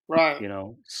 right.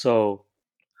 So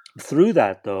through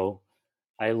that though,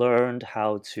 I learned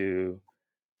how to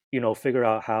figure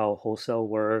out how wholesale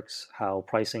works, how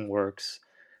pricing works,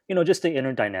 just the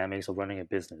inner dynamics of running a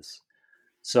business.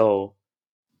 So,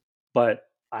 but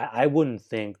I wouldn't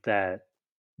think that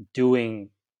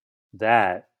doing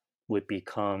that would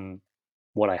become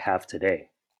what I have today.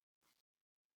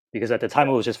 Because at the time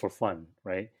it was just for fun,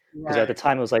 right? Because at the Right.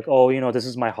 time it was like, oh, this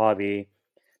is my hobby,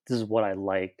 this is what I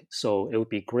like. So it would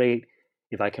be great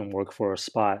if I can work for a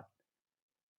spot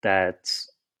that's,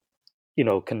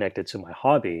 connected to my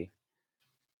hobby.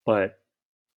 But,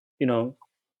 you know,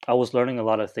 I was learning a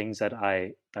lot of things that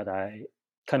I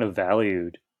kind of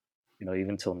valued,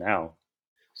 even till now.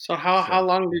 So how So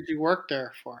long did you work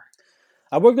there for?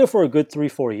 I worked there for a good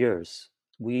 3-4 years.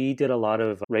 We did a lot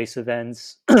of race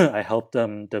events. I helped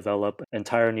them develop an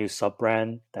entire new sub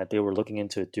brand that they were looking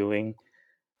into doing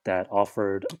that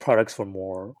offered products for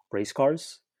more race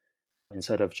cars.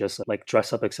 Instead of just like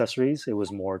dress up accessories, it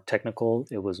was more technical,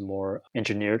 it was more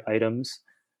engineered items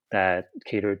that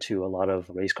catered to a lot of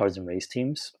race cars and race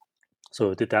teams.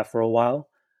 So I did that for a while.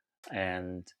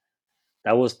 And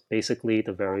that was basically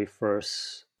the very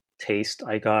first taste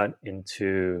I got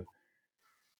into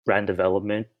brand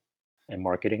development and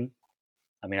marketing.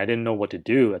 I mean, I didn't know what to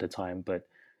do at the time, but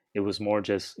it was more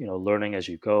just, learning as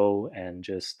you go and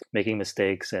just making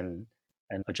mistakes and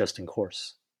adjusting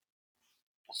course.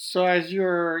 So as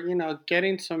you're,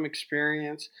 getting some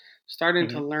experience, starting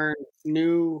to hmm learn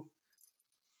new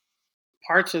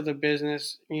parts of the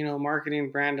business,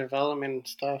 marketing, brand development and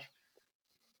stuff,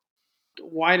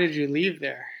 why did you leave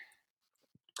there?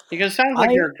 Because it sounds like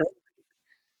I you're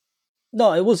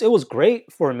No, it was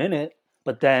great for a minute,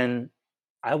 but then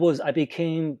I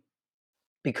became,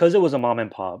 because it was a mom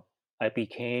and pop, I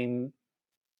became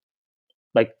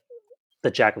like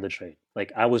the jack of the trade.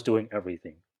 Like I was doing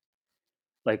everything.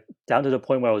 Like down to the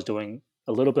point where I was doing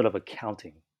a little bit of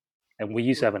accounting, and we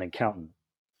used to have an accountant.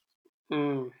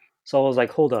 mm, So I was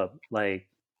like, hold up, like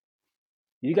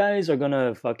you guys are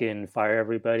gonna fucking fire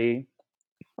everybody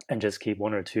and just keep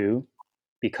one or two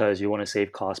because you want to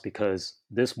save costs because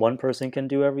this one person can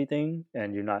do everything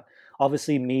and you're not.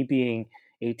 Obviously me being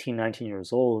 18, 19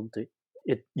 years old,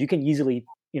 you can easily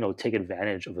take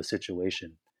advantage of a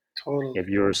situation if totally.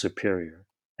 you're a superior.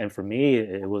 And for me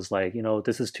it was like,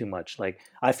 this is too much. Like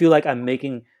I feel like I'm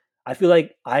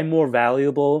more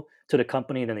valuable to the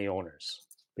company than the owners,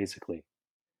 basically.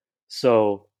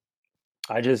 So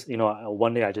I just,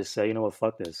 one day I just said, you know what,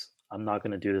 fuck this. I'm not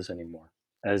going to do this anymore.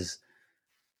 As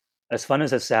fun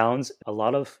as it sounds, a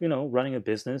lot of, running a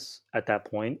business at that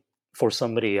point for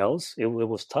somebody else, it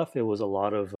was tough. It was a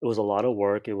lot of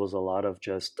work. It was a lot of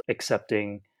just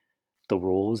accepting the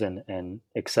rules and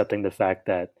accepting the fact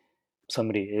that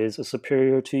somebody is a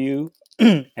superior to you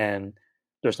and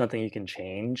there's nothing you can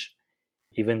change.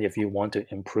 Even if you want to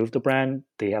improve the brand,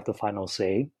 they have the final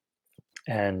say.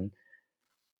 And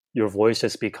your voice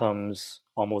just becomes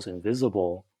almost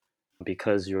invisible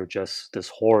because you're just this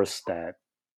horse that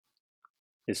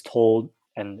is told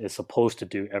and is supposed to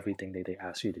do everything that they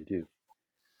ask you to do.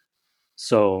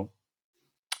 So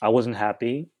I wasn't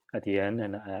happy at the end,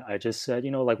 and I just said,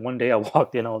 like one day I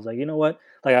walked in, I was like, you know what?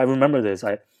 Like I remember this.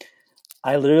 I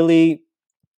literally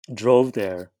drove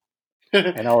there,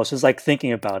 and I was just like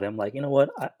thinking about it. I'm like, you know what?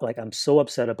 I'm so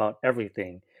upset about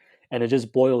everything, and it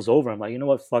just boils over. I'm like, you know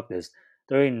what? Fuck this.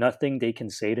 There ain't nothing they can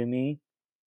say to me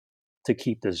to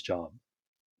keep this job.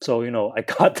 So I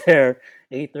got there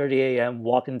 8:30 a.m.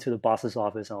 Walked into the boss's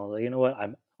office, and I was like, you know what?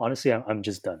 I'm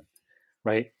just done,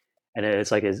 right? And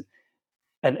it's like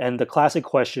and the classic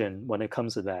question when it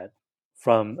comes to that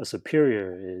from a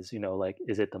superior is, like,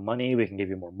 is it the money? We can give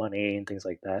you more money and things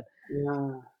like that.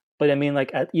 Yeah, But I mean,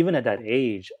 like even at that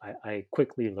age, I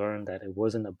quickly learned that it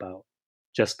wasn't about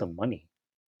just the money.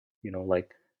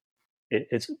 Like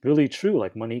it's really true.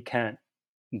 Like money can't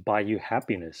buy you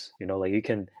happiness. Like you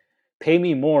can pay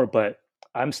me more, but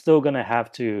I'm still gonna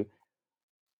have to,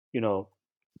 you know,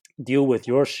 deal with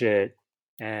your shit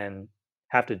and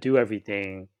have to do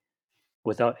everything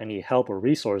without any help or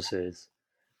resources.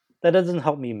 That doesn't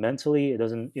help me mentally. It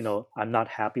doesn't, I'm not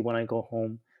happy when I go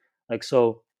home. Like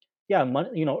so, yeah,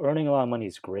 money, earning a lot of money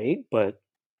is great, but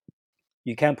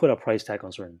you can't put a price tag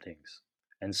on certain things.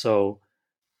 And so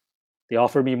they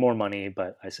offer me more money,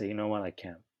 but I say, you know what, I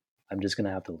can't. I'm just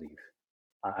gonna have to leave.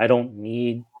 I don't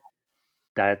need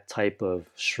that type of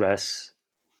stress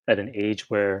at an age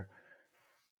where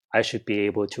I should be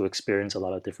able to experience a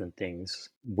lot of different things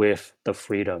with the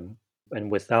freedom and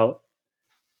without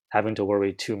having to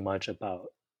worry too much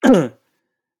about the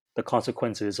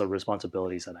consequences or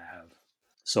responsibilities that I have.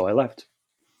 So I left.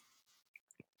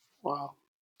 Wow.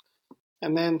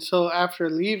 And then, so after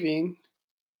leaving,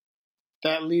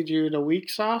 that lead you to Weak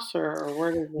Sauce, or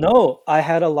where did it? No, I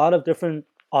had a lot of different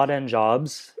odd end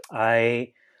jobs.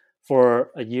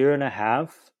 For a year and a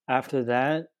half after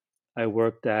that, I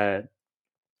worked at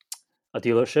a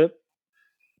dealership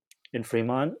in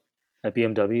Fremont at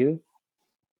BMW.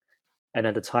 And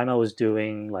at the time, I was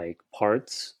doing like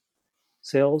parts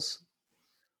sales.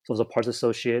 So I was a parts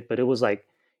associate, but it was like,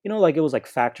 like it was like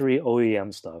factory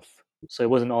OEM stuff. So it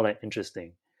wasn't all that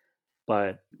interesting,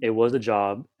 but it was a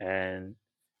job. And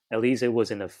at least it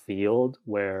was in a field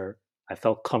where I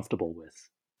felt comfortable with,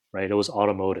 right? It was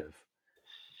automotive.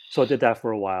 So I did that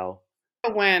for a while.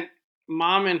 It went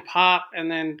mom and pop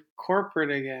and then corporate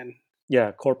again.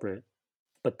 Yeah, corporate.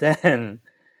 But then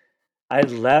I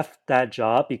left that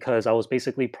job because I was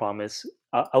basically promised,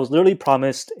 I was literally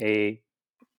promised a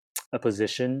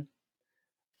position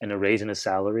and a raise in a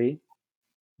salary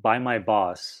by my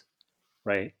boss,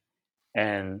 right?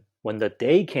 And when the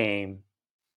day came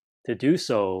to do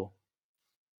so,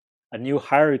 a new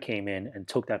hire came in and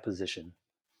took that position.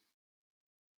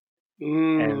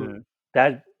 Mm. And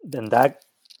that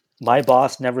my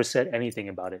boss never said anything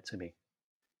about it to me.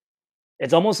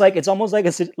 It's almost like almost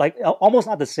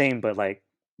not the same, but like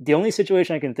the only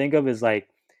situation I can think of is like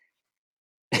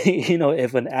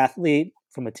if an athlete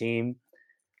from a team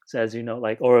says,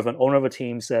 like, or if an owner of a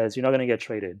team says you're not going to get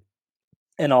traded,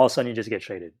 and all of a sudden you just get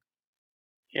traded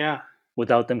Yeah.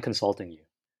 without them consulting you,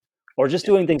 or just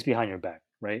doing things behind your back,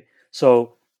 right?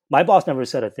 So my boss never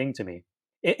said a thing to me.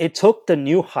 It took the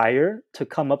new hire to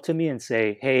come up to me and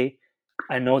say, "Hey,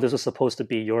 I know this was supposed to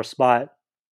be your spot.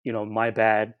 My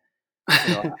bad.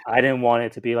 I didn't want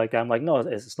it to be like that." I'm like, "No,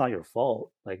 it's not your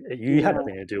fault. Like you had Yeah.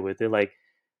 nothing to do with it. Like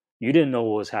you didn't know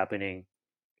what was happening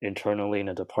internally in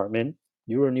the department.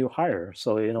 You were a new hire,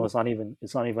 so it's not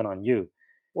even on you.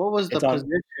 What was the It's on.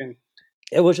 position?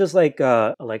 It was just like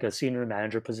a senior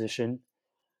manager position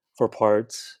for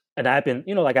parts, and I've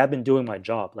been doing my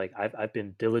job. Like I've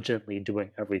been diligently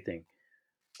doing everything.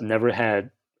 I've never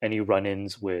had any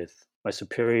run-ins with my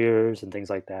superiors and things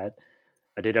like that.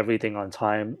 I did everything on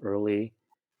time, early.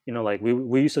 Like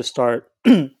we used to start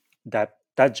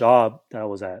that job that I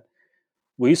was at.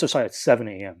 We used to start at 7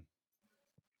 a.m.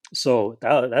 So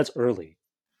that's early,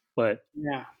 but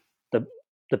Yeah. the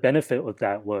the benefit of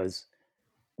that was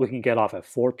we can get off at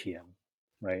 4 p.m.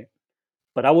 Right?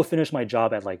 But I would finish my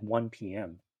job at like 1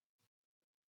 p.m.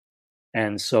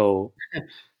 And so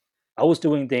I was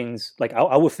doing things like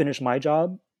I would finish my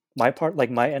job, my part, like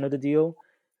my end of the deal,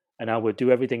 and I would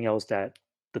do everything else that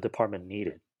the department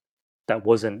needed. That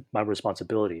wasn't my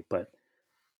responsibility, but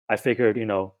I figured,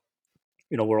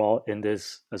 we're all in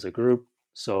this as a group,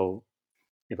 so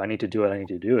if I need to do it, I need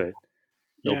to do it.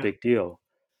 No Yeah. big deal.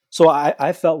 So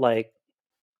I felt like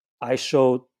I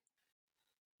showed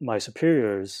my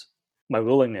superiors my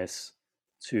willingness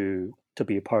to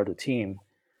be a part of the team,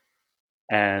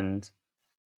 and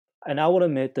I would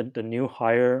admit that the new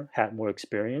hire had more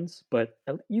experience, but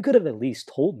you could have at least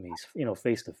told me,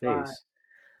 face to Right. face.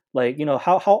 Like,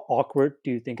 how awkward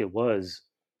do you think it was,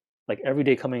 like every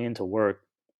day coming into work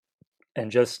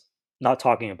and just not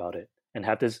talking about it and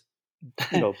have this,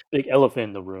 big elephant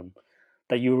in the room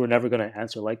that you were never going to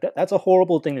answer? Like that's a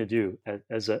horrible thing to do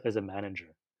as a manager.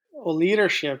 Well,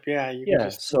 leadership. Yeah. You could Yeah.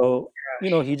 just So,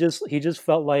 trash. he just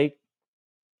felt like,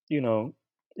 you know,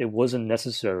 it wasn't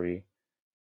necessary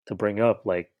to bring up,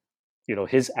 like,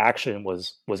 his action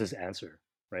was his answer,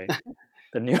 right?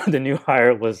 The new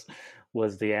hire was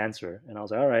the answer, and I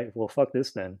was like, all right, well, fuck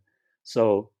this then.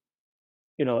 So,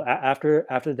 after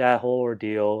that whole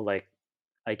ordeal, like,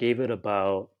 I gave it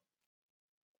about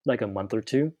like a month or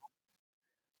two,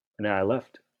 and then I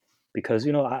left because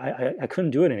I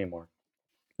couldn't do it anymore.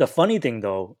 The funny thing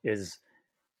though is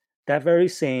that very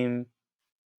same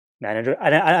manager,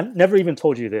 and I've never even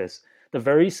told you this, the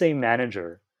very same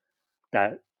manager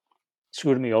that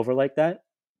screwed me over like that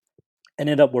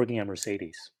ended up working at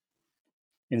Mercedes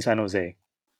in San Jose.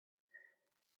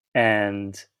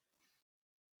 And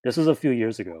this was a few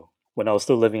years ago when I was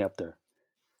still living up there.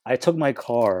 I took my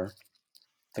car,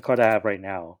 the car that I have right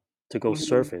now, to go Mhm.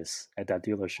 surface at that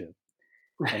dealership.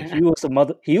 And he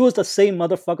was the same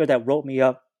motherfucker that wrote me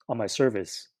up on my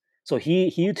service. So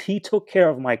he took care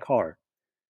of my car,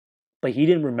 but he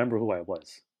didn't remember who I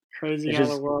was. Crazy It's how the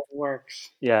just world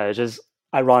works. yeah, it's just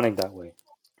ironic that way.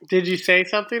 Did you say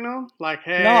something to him? Like,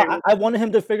 No, hey, I wanted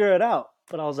him to figure it out.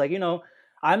 But I was like,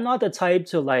 I'm not the type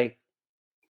to like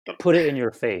put it in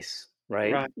your face,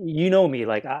 right? Right. You know me,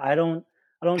 like I don't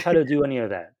try to do any of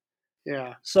that.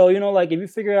 Yeah. So, like if you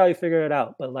figure it out, you figure it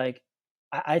out. But like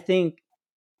I think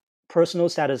personal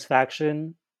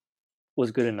satisfaction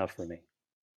was good enough for me,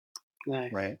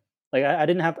 Nice. right? Like I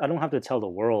don't have to tell the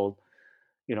world,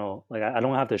 like I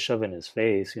don't have to shove in his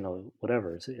face,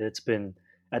 whatever. It's been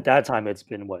at that time it's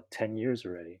been what, 10 years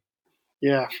already.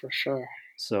 Yeah, for sure.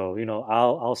 So,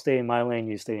 I'll stay in my lane,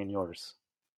 you stay in yours.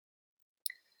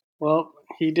 Well,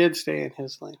 he did stay in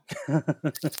his lane.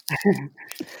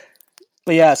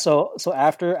 But yeah, so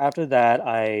after that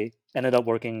I ended up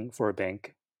working for a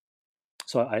bank.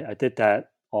 So I did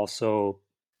that also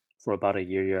for about a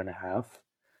year and a half.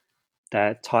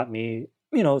 That taught me,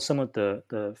 some of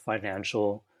the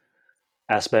financial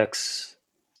aspects,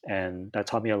 and that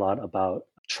taught me a lot about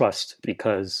trust,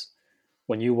 because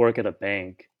when you work at a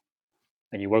bank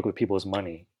and you work with people's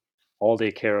money, all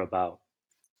they care about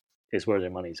is where their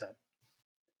money's at.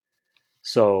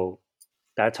 So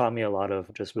that taught me a lot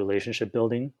of just relationship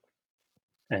building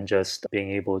and just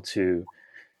being able to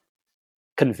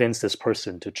convince this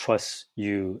person to trust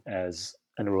you as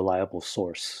a reliable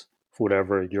source for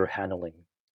whatever you're handling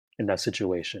in that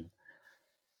situation.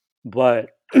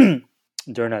 But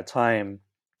during that time,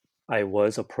 I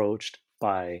was approached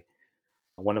by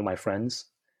one of my friends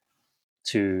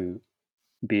to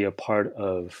be a part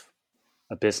of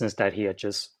a business that he had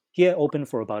opened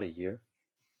for about a year,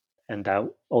 and that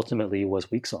ultimately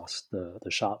was Weak Sauce, the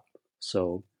shop.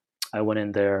 So I went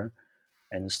in there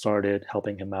and started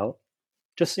helping him out,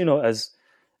 just as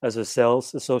a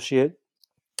sales associate,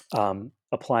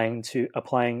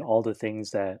 applying all the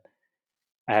things that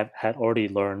had already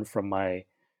learned from my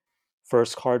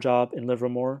first car job in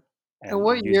Livermore And and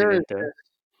what using year is it there.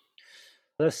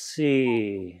 Let's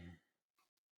see,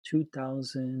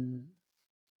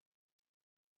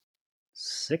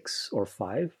 2006 or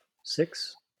 5,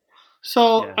 6.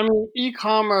 So, Yeah, I mean,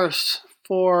 e-commerce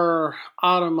for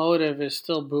automotive is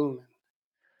still booming.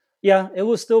 yeah. It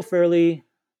was still fairly.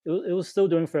 It was still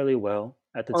doing fairly well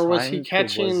at the Or was he time. There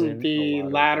catching wasn't a the lot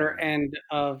of. latter end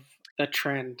of the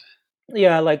trend?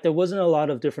 Yeah, like there wasn't a lot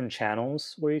of different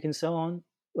channels where you can sell on.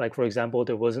 Like for example,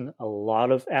 there wasn't a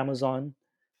lot of Amazon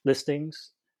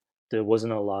listings. There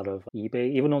wasn't a lot of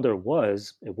eBay. Even though there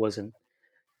was, it wasn't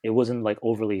like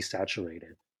overly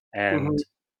saturated. Hmm. And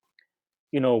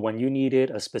when you needed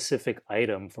a specific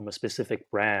item from a specific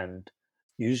brand,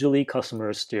 usually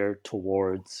customers steer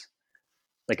towards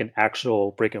like an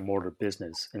actual brick and mortar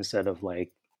business instead of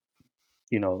like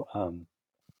you know um,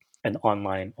 an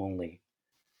online only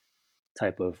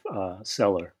type of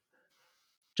seller,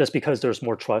 just because there's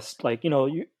more trust. Like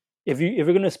if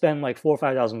you're gonna spend like $4 or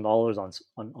 $5,000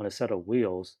 on a set of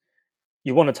wheels,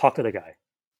 you want to talk to the guy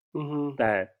Hmm.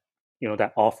 that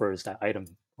that offers that item,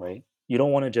 right? You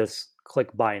don't want to just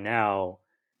click buy now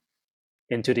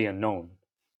into the unknown,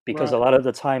 because Right. a lot of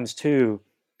the times too,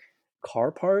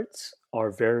 car parts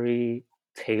are very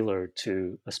tailored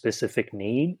to a specific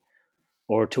need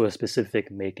or to a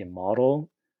specific make and model,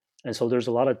 and so there's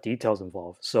a lot of details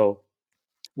involved. So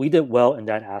we did well in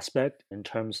that aspect in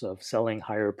terms of selling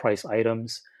higher price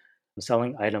items,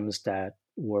 selling items that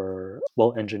were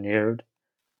well engineered,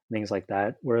 things like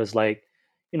that. Whereas like,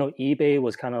 eBay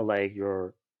was kind of like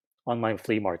your online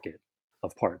flea market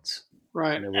of parts.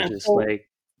 Right. And it was And just so, like,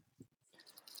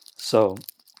 so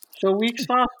so Weak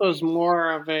Sauce was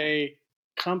more of a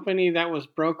company that was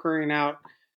brokering out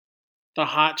the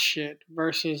hot shit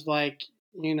versus like,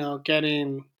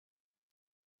 getting,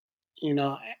 you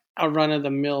know, a run of the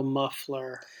mill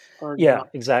muffler or yeah, gun.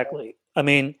 exactly. I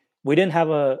mean, we didn't have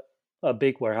a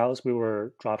big warehouse. We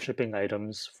were drop shipping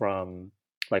items from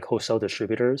like wholesale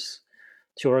distributors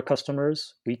to our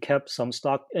customers. We kept some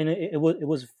stock, and it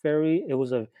was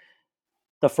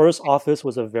the first office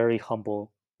was a very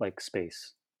humble like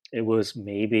space. It was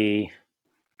maybe,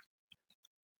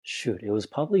 shoot, it was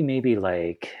probably maybe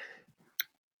like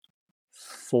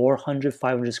 400,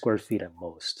 500 square feet at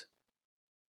most.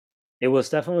 It was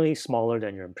definitely smaller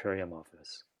than your Imperium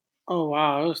office. Oh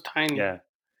wow, it was tiny. Yeah,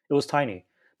 it was tiny,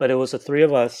 but it was the three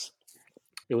of us.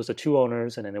 It was the two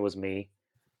owners, and then it was me.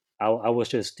 I was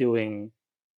just doing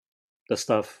the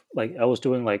stuff, like I was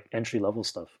doing like entry level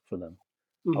stuff for them.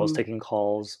 I was Hmm. taking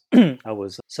calls. I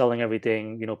was selling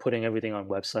everything, putting everything on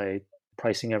website,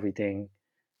 pricing everything.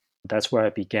 That's where I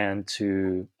began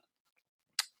to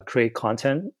create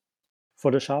content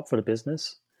for the shop, for the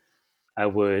business. I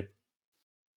would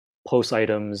post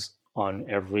items on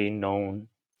every known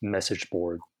message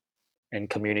board and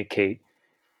communicate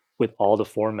with all the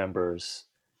floor members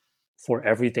for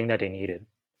everything that they needed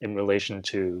in relation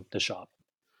to the shop.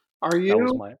 Are That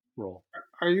was you my role.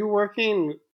 are you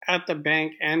working at the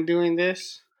bank and doing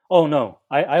this? Oh no,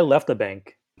 I left the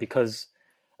bank because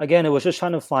again, it was just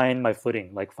trying to find my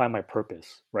footing, like find my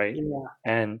purpose, right? Yeah.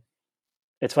 And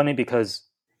it's funny because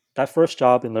that first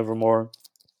job in Livermore,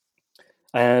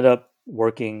 I ended up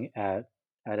working at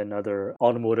another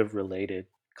automotive related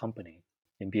company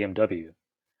in BMW.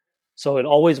 So it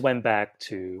always went back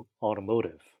to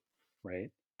automotive,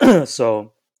 right?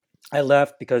 So I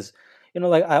left because,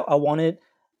 like I wanted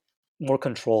more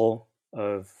control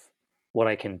of what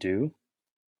I can do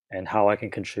and how I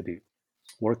can contribute.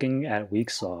 Working at Weak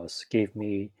Sauce gave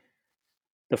me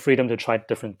the freedom to try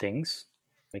different things.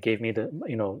 It gave me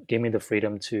the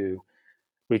freedom to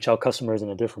reach out customers in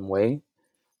a different way.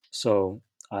 So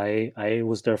I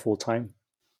was there full time.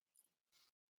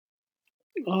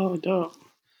 Oh, dope.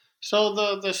 So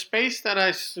the space that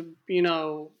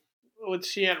would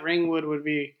see at Ringwood would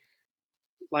be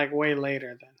like way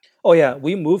later then. Oh yeah,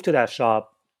 we moved to that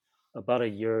shop about a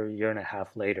year and a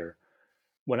half later.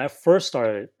 When I first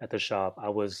started at the shop, I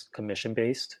was commission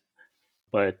based,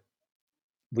 but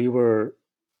we were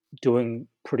doing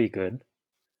pretty good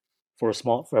for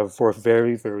a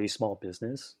very very small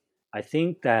business. I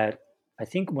think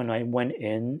when I went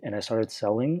in and I started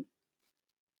selling,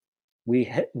 we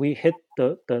hit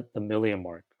the million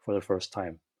mark for the first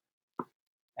time.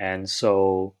 And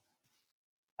so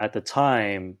at the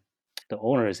time, the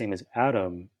owner, his name is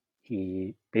Adam,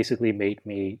 he basically made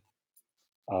me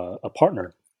a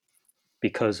partner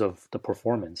because of the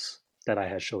performance that I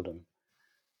had showed him.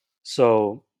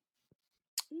 So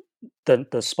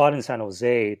the spot in San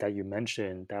Jose that you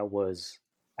mentioned, that was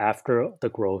after the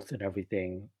growth and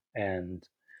everything, and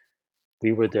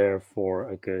we were there for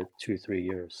a good 2 3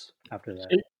 years after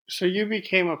that. So you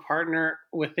became a partner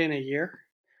within a year?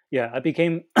 Yeah, I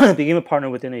became became a partner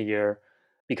within a year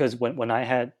because when I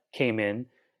had came in,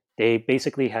 they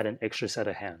basically had an extra set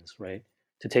of hands, right?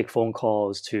 To take phone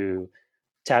calls, to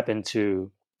tap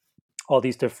into all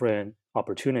these different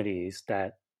opportunities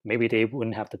that maybe they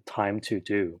wouldn't have the time to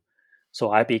do.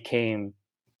 So I became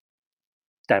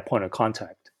that point of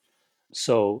contact.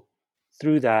 So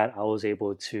through that, I was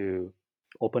able to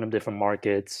open up different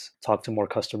markets, talk to more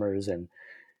customers, and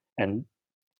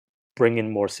bring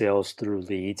in more sales through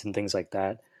leads and things like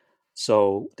that.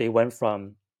 So they went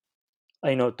from,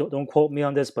 don't quote me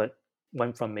on this, but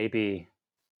went from maybe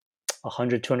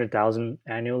 100, 200,000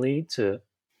 annually to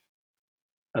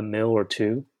a mil or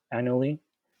two annually.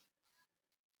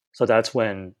 So that's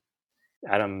when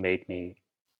Adam made me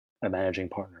a managing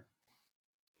partner.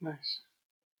 Nice.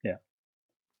 Yeah.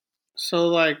 So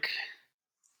like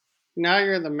now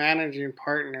you're the managing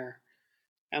partner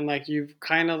and like you've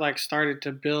kind of like started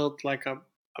to build like a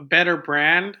better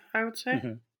brand, I would say.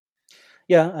 hmm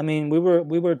Yeah. I mean, we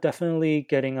were definitely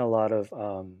getting a lot of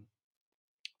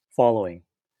following.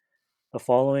 The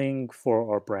following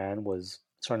for our brand was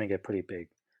starting to get pretty big,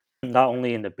 not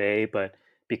only in the Bay, but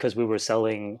because we were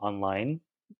selling online,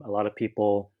 a lot of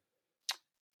people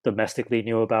domestically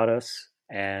knew about us,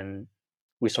 and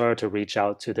we started to reach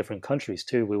out to different countries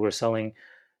too. We were selling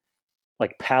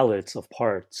like pallets of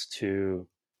parts to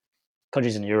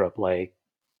countries in Europe, like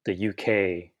the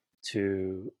UK,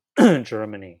 to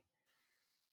Germany,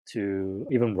 to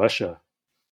even Russia.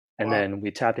 And Wow. then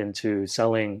we tapped into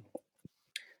selling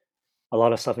a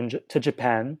lot of stuff to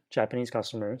Japan, Japanese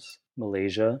customers,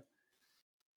 Malaysia,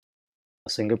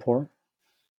 Singapore,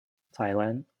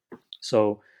 Thailand.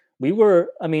 So we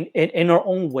were, I mean, in our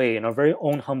own way, in our very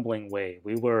own humbling way,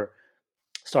 we were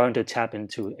starting to tap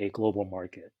into a global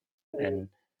market. And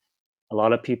a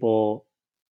lot of people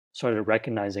started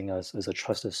recognizing us as a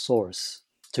trusted source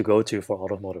to go to for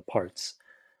automotive parts.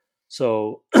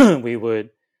 So we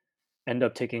would end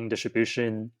up taking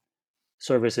distribution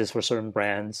services for certain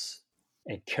brands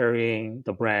and carrying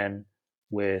the brand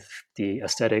with the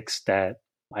aesthetics that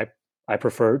I I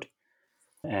preferred.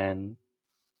 And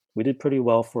we did pretty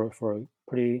well for a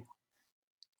pretty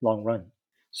long run.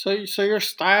 So you're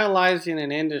stylizing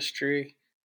an industry.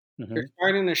 You're hmm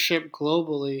starting to ship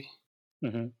globally.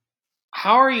 hmm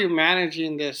How are you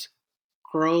managing this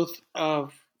growth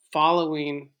of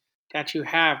following that you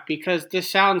have? Because this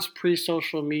sounds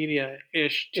pre-social media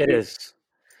ish It too. is.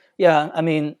 Yeah, I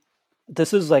mean,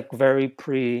 this is like very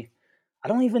pre. I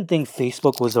don't even think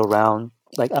Facebook was around.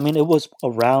 Like, I mean, it was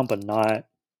around, but not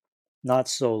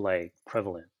so like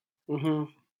prevalent. Hmm.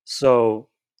 So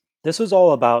this was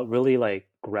all about really like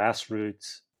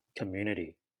grassroots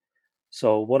community.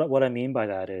 So what I mean by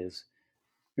that is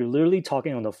you're literally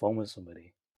talking on the phone with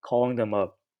somebody, calling them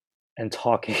up and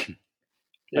talking,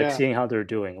 like Yeah. seeing how they're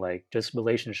doing, like just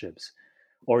relationships,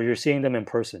 or you're seeing them in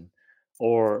person,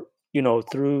 or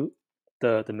through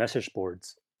the message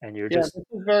boards, and you're Yeah, just, this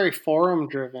is very forum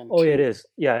driven oh yeah, it too. is,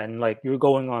 yeah, and like you're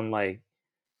going on like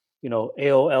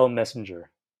AOL Messenger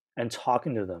and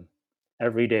talking to them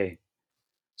every day.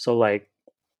 So like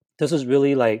this is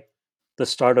really like the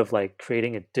start of like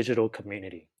creating a digital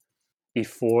community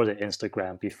before the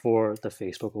Instagram, before the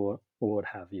Facebook, or what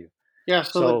have you. Yeah,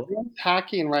 so the So growth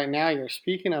hacking right now you're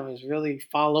speaking of is really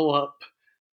follow up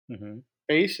mhm,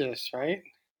 basis, right?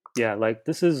 yeah, like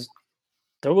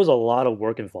there was a lot of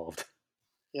work involved,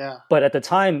 Yeah. but at the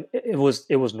time it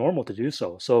was normal to do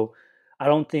so. So I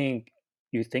don't think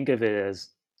you think of it as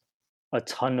a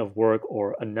ton of work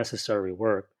or unnecessary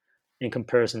work in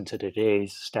comparison to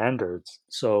today's standards.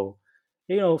 So,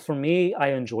 for me,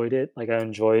 I enjoyed it. Like I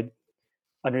enjoyed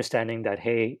understanding that,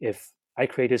 hey, if I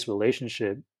create this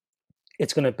relationship,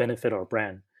 it's going to benefit our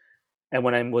brand. And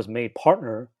when I was made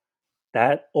partner,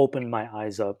 that opened my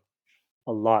eyes up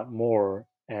a lot more.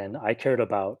 And I cared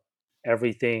about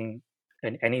everything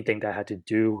and anything that had to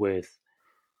do with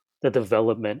the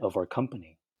development of our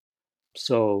company.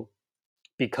 So,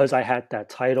 because I had that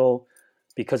title,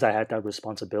 because I had that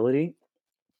responsibility,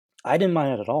 I didn't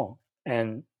mind it at all.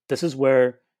 And this is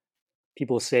where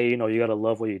people say, you got to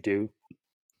love what you do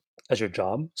as your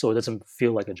job. So it doesn't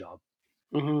feel like a job.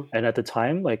 Hmm. And at the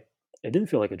time, like, it didn't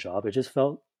feel like a job. It just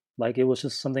felt like it was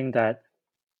just something that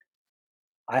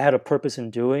I had a purpose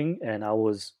in doing, and I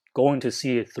was going to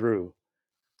see it through.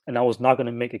 And I was not going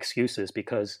to make excuses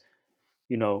because,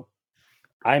 you know,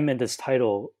 I'm in this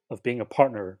title of being a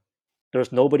partner.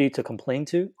 There's nobody to complain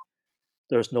to.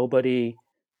 There's nobody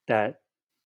that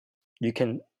you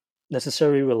can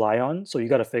necessarily rely on. So you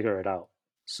got to figure it out.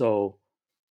 So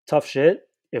tough shit.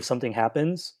 If something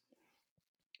happens,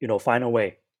 find a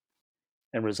way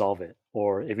and resolve it.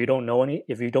 Or if you don't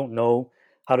know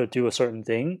how to do a certain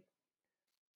thing,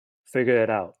 figure it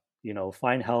out.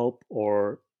 Find help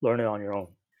or learn it on your own.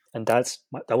 And that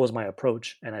was my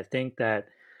approach. And I think that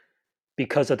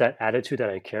because of that attitude that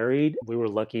I carried, we were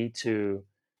lucky to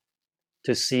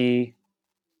see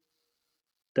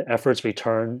the efforts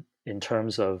return in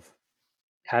terms of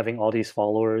having all these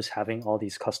followers, having all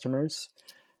these customers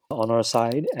on our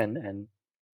side, and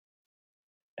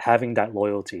having that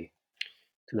loyalty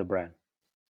to the brand.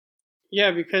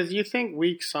 Yeah, because you think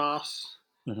weak sauce,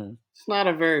 Hmm. it's not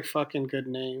a very fucking good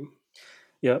name.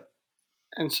 Yep.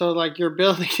 And so like you're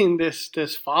building this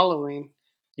following.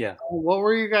 Yeah. What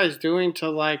were you guys doing to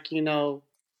like,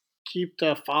 keep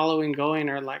the following going,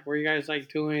 or like were you guys like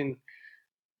doing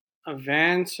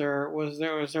events, or was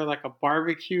there like a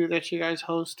barbecue that you guys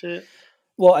hosted?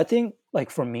 Well, I think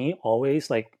like for me, always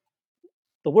like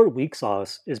the word weak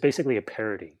sauce is basically a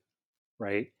parody,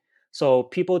 right? So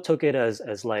people took it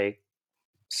as like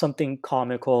something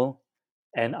comical,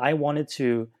 and I wanted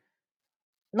to,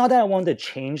 not that I wanted to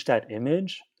change that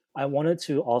image, I wanted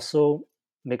to also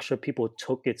make sure people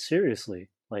took it seriously.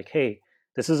 Like, hey,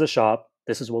 this is a shop,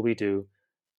 this is what we do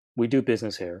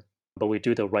business here, but we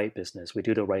do the right business, we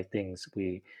do the right things,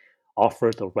 we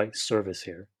offer the right service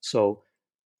here. So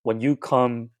when you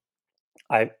come,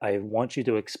 I want you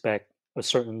to expect a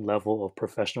certain level of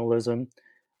professionalism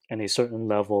and a certain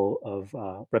level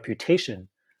of reputation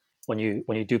when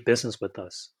you do business with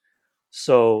us.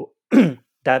 So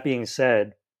that being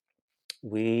said,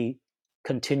 we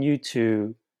continue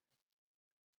to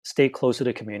stay close to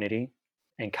the community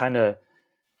and kind of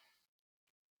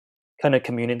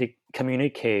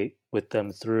communicate with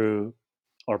them through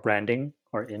our branding,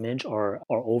 our image, our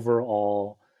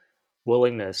overall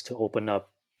willingness to open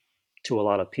up to a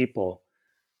lot of people.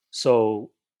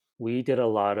 So we did a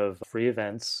lot of free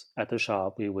events at the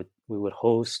shop. We would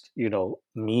host,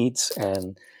 meets,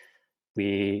 and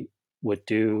we would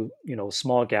do,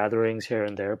 small gatherings here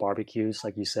and there, barbecues,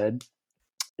 like you said.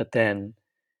 But then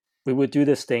we would do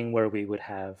this thing where we would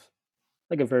have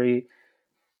like a very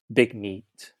big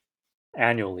meet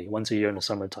annually, once a year in the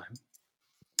summertime.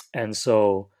 And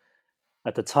so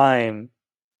at the time,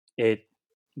 it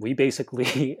we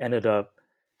basically ended up.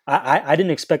 I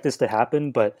didn't expect this to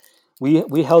happen, but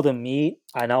we held a meet,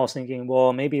 and I was thinking,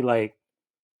 well, maybe like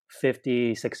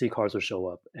 50, 60 cars would show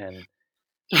up, and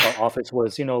our office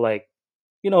was, like,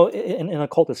 in a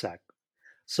cul-de-sac.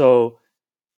 So,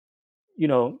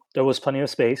 there was plenty of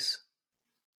space,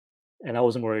 and I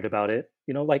wasn't worried about it.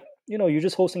 Like, you're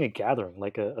just hosting a gathering,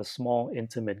 like a small,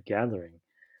 intimate gathering.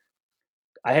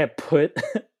 I had put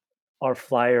our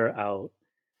flyer out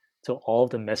to all of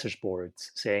the message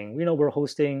boards saying, we're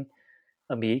hosting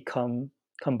a meet. Come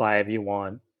by if you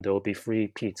want. There will be free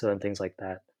pizza and things like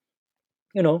that.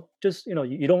 Just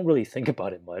you don't really think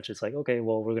about it much. It's like, okay,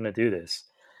 well, we're gonna do this.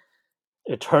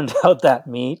 It turned out that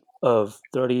meet of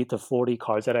 30 to 40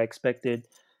 cars that I expected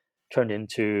turned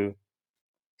into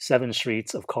 7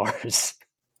 streets of cars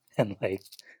and like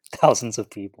thousands of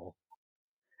people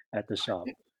at the shop.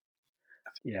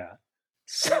 Yeah.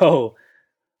 So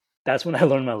that's when I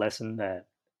learned my lesson that,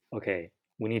 okay,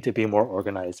 we need to be more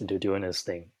organized into doing this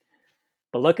thing.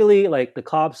 But luckily, like the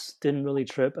cops didn't really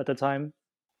trip at the time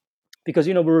because,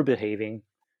 we were behaving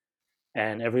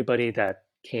and everybody that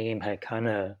came had kind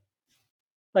of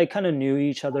knew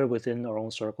each other within our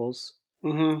own circles.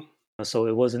 Mm-hmm. So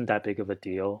it wasn't that big of a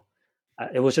deal.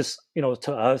 It was just,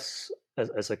 to us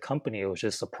as a company, it was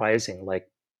just surprising. Like,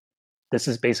 this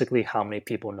is basically how many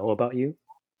people know about you.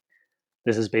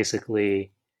 This is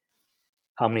basically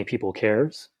how many people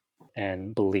cares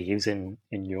and believes in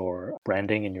your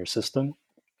branding and your system.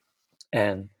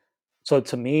 And so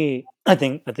to me, I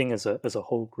think as a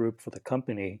whole group for the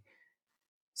company,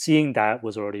 seeing that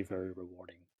was already very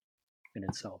rewarding in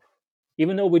itself.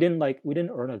 Even though we didn't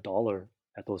earn a dollar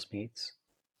at those meets.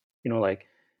 Like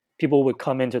people would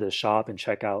come into the shop and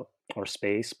check out our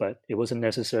space, but it wasn't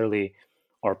necessarily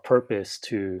our purpose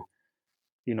to,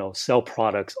 sell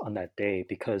products on that day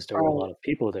because there were a Right. lot of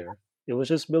people there. It was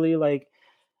just really like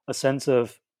a sense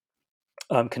of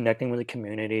connecting with the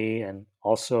community and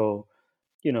also,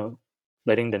 you know,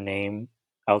 letting the name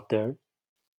out there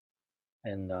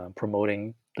and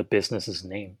promoting the business's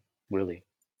name, really.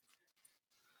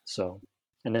 So,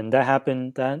 and then that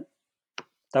happened. That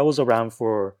was around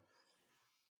for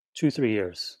 2 3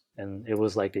 years, and it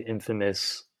was like the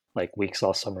infamous like week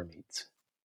saw summer meets,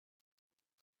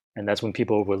 and that's when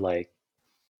people would like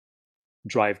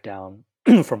drive down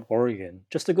from Oregon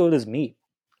just to go to this meet,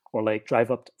 or like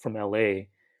drive up from LA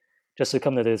just to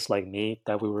come to this like meet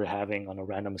that we were having on a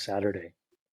random Saturday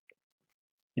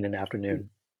in an afternoon.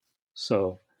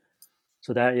 So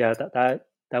that yeah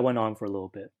that went on for a little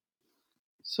bit.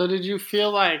 So did you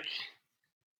feel like,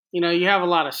 you have a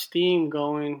lot of steam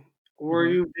going? Were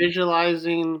Hmm. you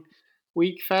visualizing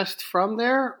Week Fest from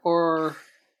there, or?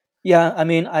 Yeah, I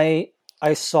mean, I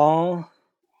saw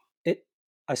it.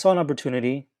 I saw an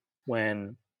opportunity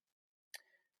when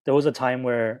there was a time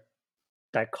where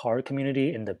that car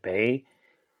community in the Bay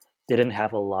didn't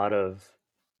have a lot of,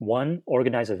 one,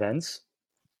 organized events,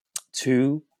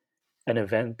 two, an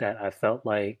event that I felt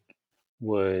like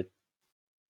would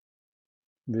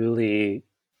really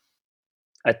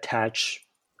attach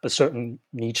a certain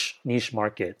niche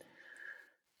market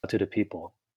to the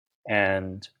people.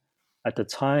 And at the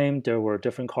time there were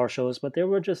different car shows, but they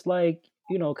were just like,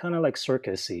 kind of like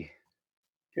circusy.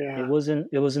 it Yeah. wasn't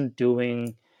it wasn't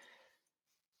doing,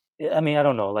 I mean, I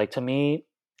don't know, like to me,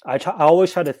 I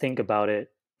always try to think about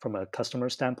it from a customer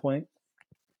standpoint.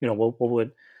 What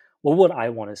would I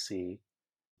want to see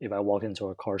if I walked into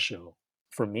a car show?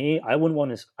 For me, I didn't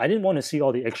want to see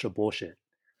all the extra bullshit.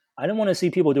 I didn't want to see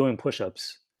people doing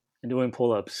push-ups and doing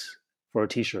pull-ups for a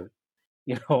t-shirt.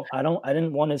 I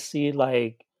didn't want to see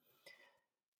like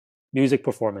music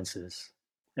performances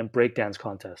and breakdance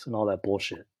contests and all that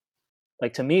bullshit.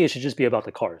 Like to me, it should just be about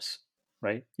the cars,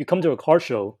 right? You come to a car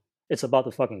show, it's about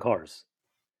the fucking cars.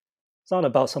 It's not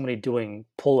about somebody doing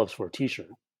pull-ups for a t-shirt.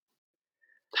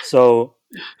 So,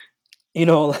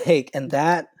 like, and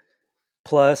that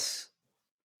plus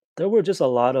there were just a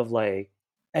lot of like,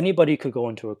 anybody could go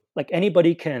into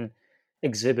anybody can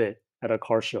exhibit at a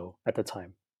car show at the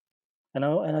time. And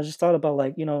I just thought about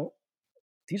like,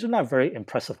 these are not very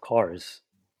impressive cars,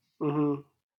 Mm-hmm.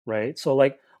 right? So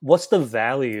like, what's the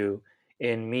value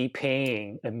in me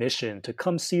paying admission to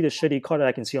come see the shitty car that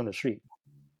I can see on the street?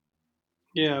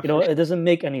 Yeah, for It doesn't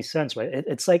make any sense, right?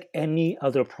 It's like any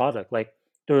other product. Like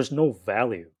there's no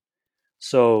value.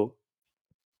 So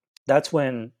that's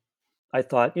when I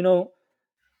thought,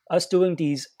 us doing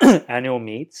these annual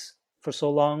meets for so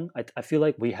long, I feel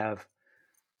like we have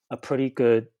a pretty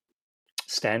good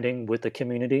standing with the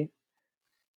community.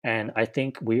 And I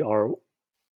think we are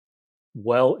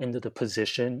well into the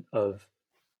position of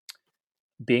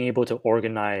being able to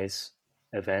organize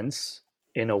events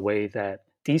in a way that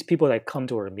these people that come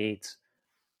to our meets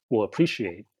will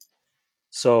appreciate.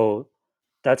 So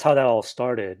that's how that all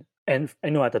started. And I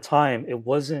know at the time it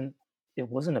wasn't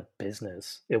a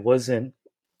business. It wasn't,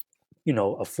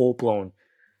 a full blown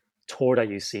tour that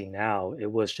you see now.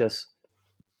 It was just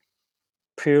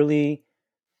purely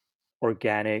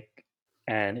organic,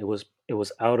 and it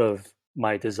was out of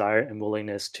my desire and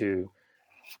willingness to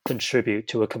contribute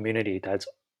to a community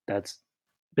that's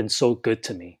been so good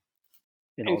to me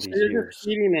in and all so these you're just years.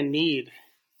 feeding a need.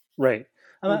 Right.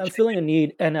 I'm Which, feeling a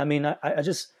need, and I mean, I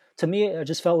just, to me, I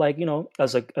just felt like,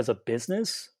 as a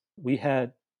business, we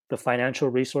had the financial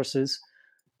resources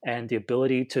and the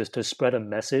ability to spread a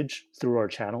message through our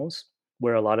channels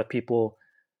where a lot of people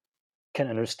can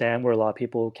understand, where a lot of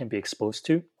people can be exposed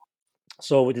to.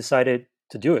 So we decided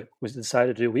to do it. We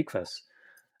decided to do WeekFest.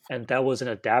 And that was an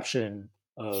adaptation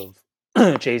of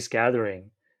Jay's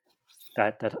Gathering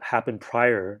that happened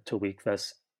prior to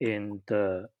WeekFest in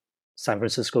the San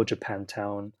Francisco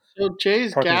Japantown So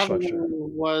Jay's parking Gathering structure.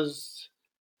 was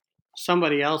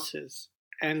somebody else's,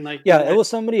 and like Yeah, you it guys. was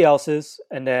somebody else's,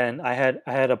 and then I had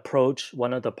approached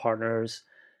one of the partners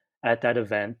at that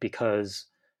event because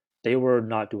they were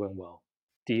not doing well.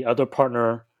 The other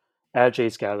partner at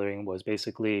Jay's Gathering was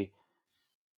basically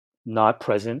not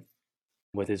present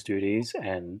with his duties,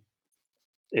 and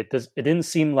it didn't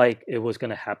seem like it was going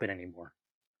to happen anymore.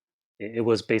 It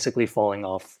was basically falling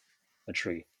off a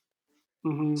tree.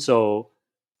 Mm-hmm. So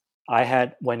I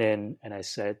had went in and I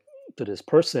said to this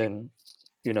person,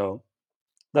 you know,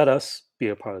 let us be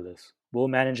a part of this. We'll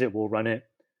manage it. We'll run it.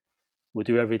 We'll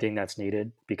do everything that's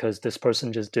needed because this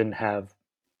person just didn't have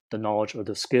the knowledge or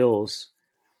the skills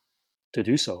to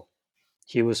do so.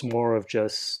 He was more of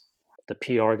just the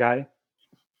PR guy,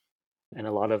 and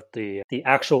a lot of the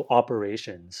actual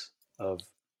operations of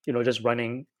just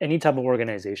running any type of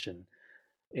organization,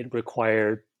 it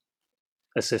required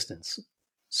assistance.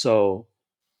 So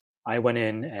I went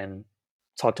in and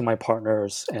talked to my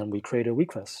partners, and we created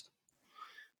WeekFest.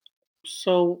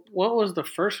 So what was the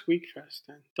first Week Fest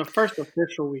then? The first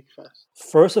official Week Fest.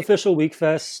 First official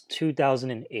WeekFest,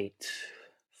 2008,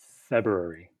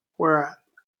 February, Where at?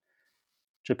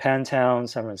 Japantown,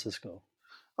 San Francisco.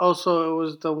 Oh, so it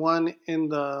was the one in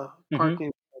the hmm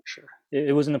parking structure.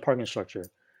 it was in the parking structure.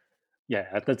 Yeah,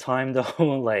 at the time though,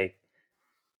 like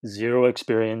zero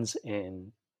experience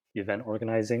in event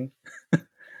organizing,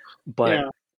 but Yeah.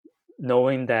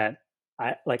 knowing that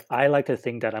I like to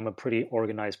think that I'm a pretty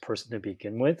organized person to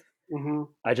begin with. Mm-hmm.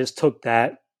 I just took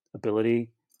that ability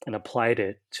and applied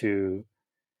it to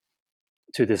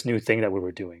this new thing that we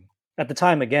were doing. At the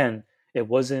time, again, it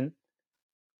wasn't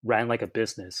ran like a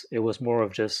business. It was more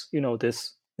of just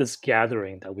this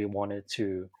gathering that we wanted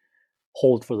to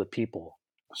hold for the people.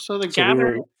 So the So we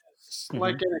gathering were. is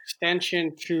like Mhm. an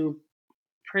extension to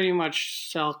pretty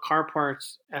much sell car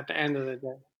parts at the end of the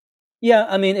day. Yeah,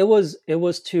 I mean, it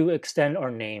was to extend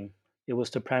our name. It was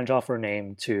to branch off our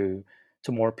name to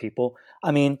more people.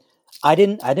 I mean, I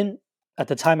didn't at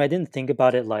the time I didn't think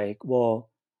about it like,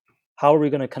 well, how are we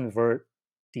going to convert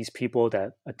these people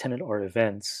that attended our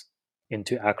events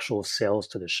into actual sales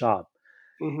to the shop?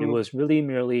 It Mm-hmm. was really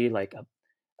merely like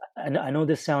and I know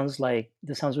this sounds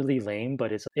really lame,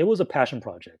 but it was a passion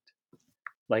project.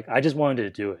 Like I just wanted to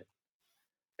do it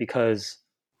because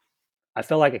I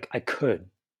felt like I could,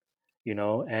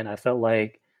 and I felt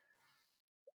like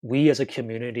we as a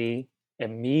community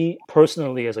and me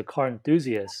personally as a car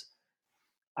enthusiast,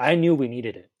 I knew we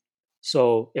needed it.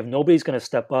 So if nobody's going to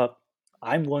step up,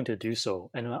 I'm going to do so,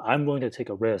 and I'm going to take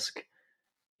a risk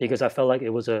because I felt like it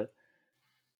was a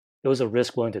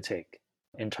risk willing to take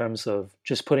in terms of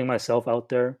just putting myself out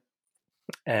there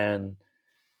and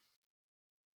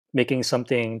making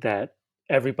something that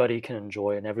everybody can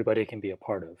enjoy and everybody can be a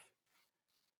part of.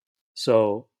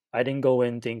 So I didn't go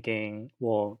in thinking,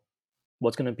 well,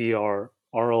 what's going to be our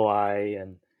ROI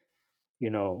and you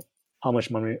know how much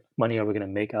money are we going to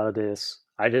make out of this.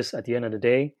 I just at the end of the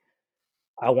day,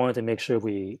 I wanted to make sure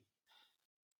we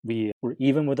were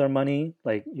even with our money,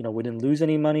 like we didn't lose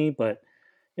any money, but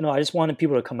I just wanted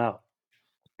people to come out.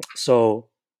 So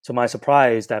to my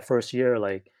surprise, that first year,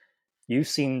 like you've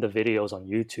seen the videos on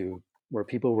YouTube where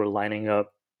people were lining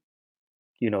up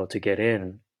to get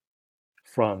in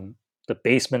from the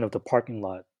basement of the parking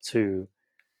lot to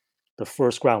the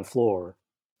first ground floor,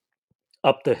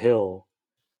 up the hill,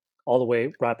 all the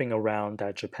way wrapping around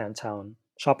that Japantown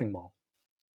shopping mall.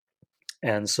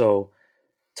 And so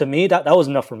to me, that was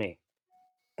enough for me.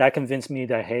 That convinced me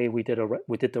that hey, we did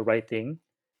the right thing,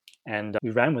 and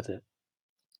we ran with it.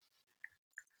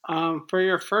 For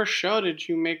your first show, did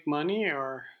you make money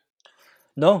or?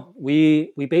 No,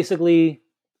 we basically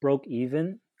broke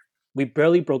even. We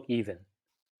barely broke even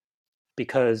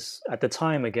because at the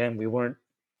time, again, we weren't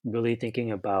really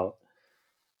thinking about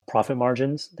profit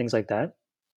margins, things like that.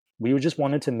 We just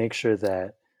wanted to make sure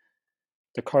that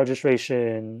the car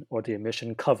registration or the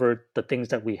emission covered the things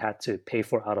that we had to pay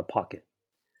for out of pocket,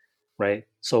 right?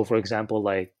 So, for example,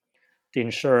 like the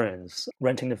insurance,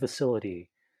 renting the facility,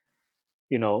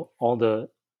 all the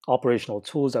operational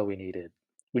tools that we needed.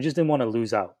 We just didn't want to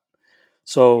lose out.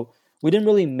 So, we didn't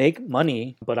really make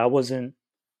money, but I wasn't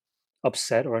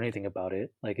upset or anything about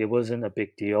it. Like, it wasn't a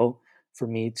big deal for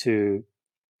me to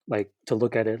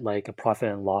look at it like a profit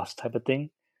and loss type of thing.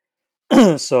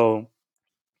 So,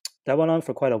 That went on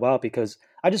for quite a while because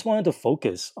I just wanted to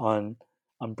focus on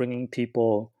bringing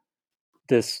people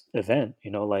this event.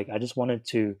 Like I just wanted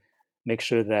to make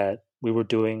sure that we were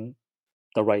doing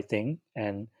the right thing,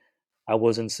 and I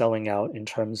wasn't selling out in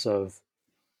terms of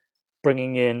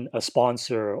bringing in a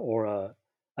sponsor or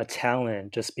a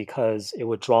talent just because it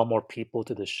would draw more people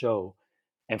to the show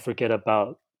and forget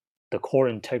about the core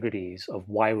integrities of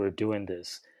why we're doing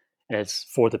this. And it's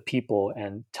for the people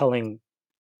and telling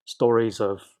stories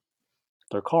of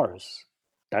their cars.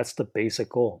 That's the basic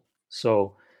goal.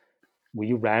 So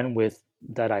we ran with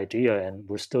that idea and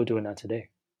we're still doing that today.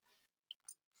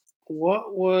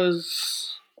 What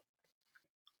was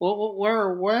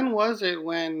where when was it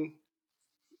when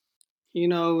it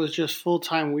was just full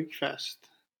time Week Fest?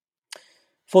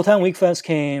 Full Time Week Fest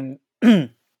came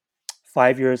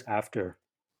 5 years after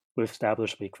we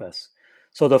established Week Fest.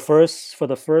 So for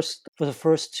the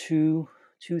first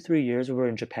 3 years we were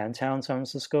in Japantown, San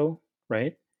Francisco,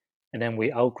 right? And then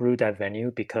we outgrew that venue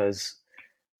because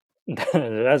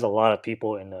there's a lot of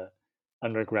people in the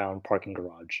underground parking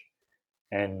garage.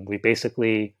 And we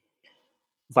basically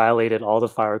violated all the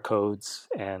fire codes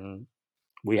and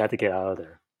we had to get out of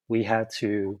there. We had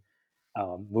to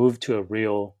move to a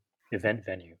real event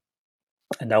venue.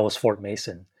 And that was Fort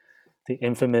Mason, the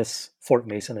infamous Fort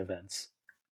Mason events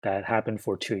that happened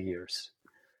for 2 years.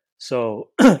 So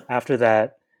after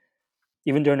that,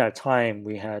 even during that time,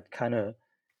 we had kind of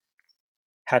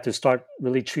had to start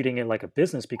really treating it like a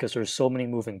business because there's so many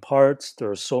moving parts. There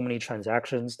are so many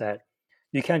transactions that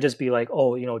you can't just be like,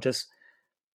 oh, just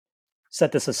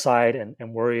set this aside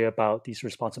and worry about these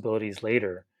responsibilities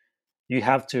later. You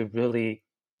have to really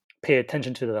pay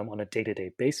attention to them on a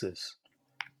day-to-day basis.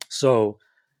 So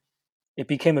it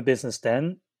became a business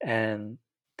then, and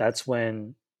that's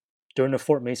when during the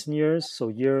Fort Mason years, so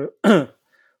year 4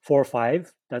 or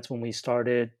 5, that's when we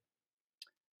started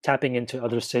tapping into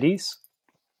other cities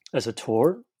as a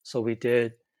tour. So we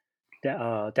did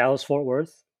Dallas, Fort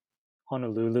Worth,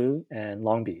 Honolulu, and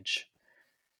Long Beach.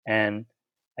 And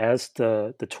as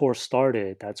the tour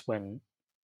started, that's when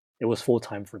it was full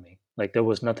time for me. Like there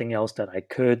was nothing else that I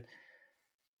could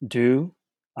do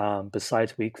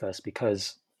besides Weekfest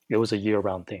because it was a year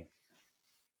round thing.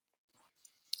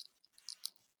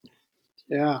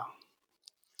 Yeah,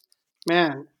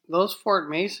 man, those Fort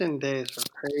Mason days were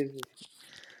crazy.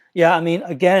 Yeah, I mean,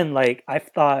 again, like I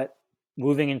thought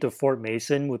moving into Fort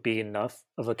Mason would be enough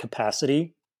of a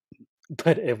capacity,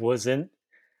 but it wasn't.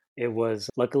 It was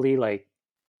luckily like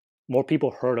more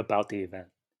people heard about the event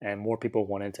and more people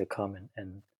wanted to come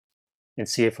and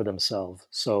see it for themselves.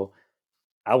 So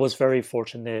I was very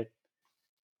fortunate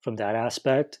from that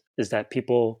aspect is that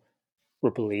people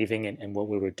were believing in what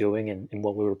we were doing and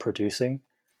what we were producing.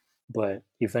 But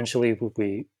eventually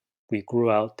we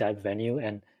grew out that venue.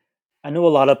 And I know a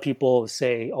lot of people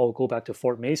say, oh, go back to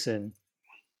Fort Mason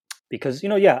because,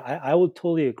 yeah, I would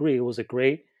totally agree. It was a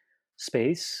great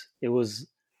space. It was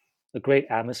a great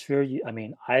atmosphere. I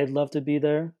mean, I'd love to be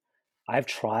there. I've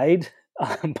tried,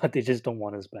 but they just don't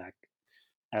want us back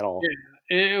at all.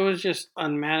 Yeah, it was just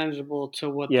unmanageable to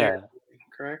what they're Yeah, doing.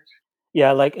 Correct.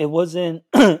 yeah, like it wasn't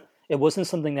it wasn't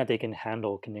something that they can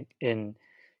handle in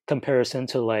comparison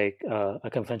to like a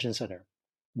convention center,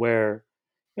 where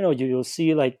you'll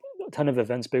see like a ton of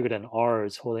events bigger than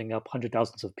ours holding up hundred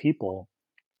thousands of people,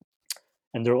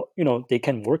 and they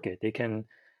can work it, they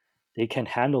can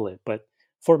handle it. But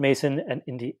Fort Mason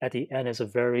and at the end is a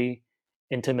very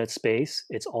intimate space.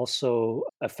 It's also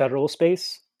a federal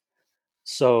space,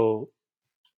 so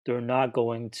they're not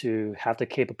going to have the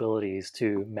capabilities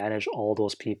to manage all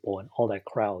those people and all that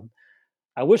crowd.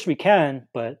 I wish we can,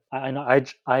 but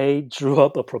I drew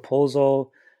up a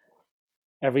proposal,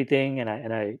 everything, and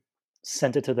I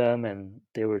sent it to them, and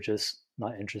they were just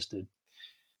not interested.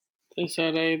 They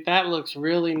said, "Hey, that looks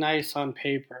really nice on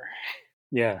paper."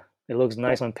 Yeah, it looks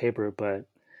nice on paper, but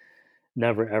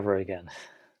never ever again.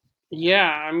 Yeah,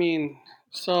 I mean,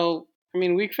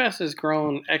 Weekfest has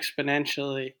grown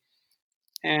exponentially,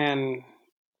 and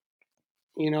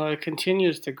it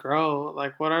continues to grow.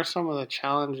 Like, what are some of the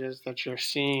challenges that you're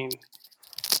seeing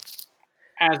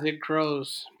as it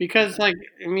grows? Because, like,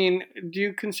 I mean, do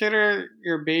you consider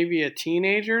your baby a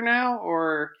teenager now,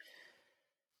 or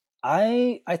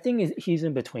I think he's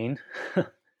in between.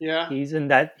 yeah? He's in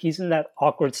that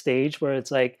awkward stage where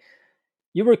it's like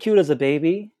you were cute as a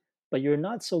baby, but you're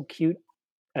not so cute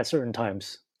at certain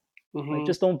times. Like Mm-hmm.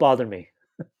 just don't bother me.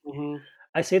 Mm-hmm.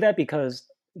 I say that because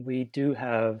we do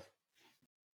have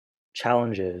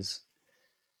challenges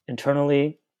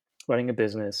internally running a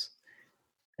business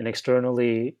and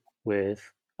externally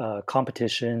with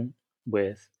competition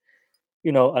with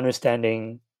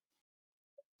understanding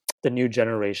the new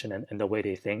generation and the way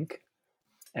they think,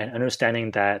 and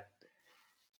understanding that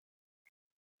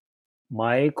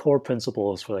my core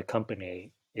principles for the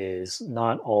company is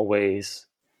not always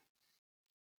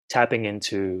tapping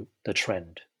into the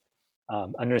trend.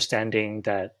 Understanding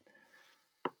that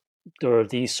there are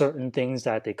these certain things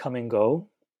that they come and go,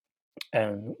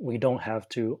 and we don't have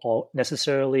to all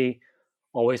necessarily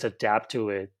always adapt to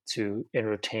it to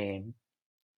entertain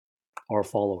our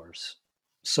followers.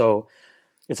 So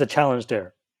it's a challenge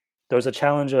there. There's a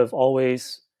challenge of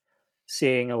always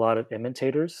seeing a lot of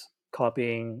imitators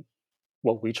copying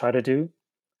what we try to do,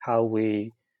 how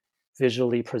we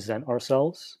visually present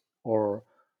ourselves, or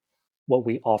what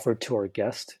we offer to our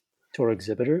guests, to our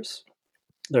exhibitors.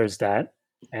 There's that.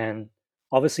 And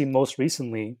obviously, most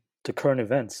recently, the current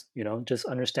events, just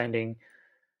understanding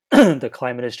the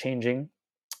climate is changing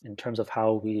in terms of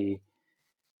how we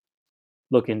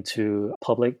look into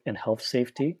public and health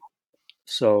safety.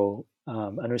 So,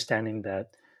 understanding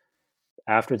that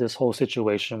after this whole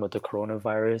situation with the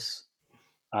coronavirus,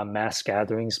 mass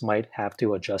gatherings might have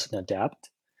to adjust and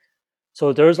adapt.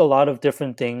 So, there's a lot of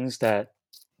different things that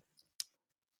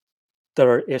there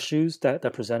are issues that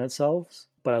present itself,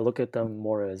 but I look at them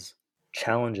more as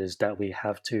challenges that we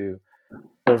have to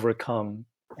overcome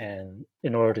and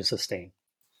in order to sustain.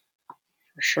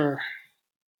 For sure.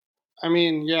 I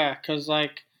mean, yeah, because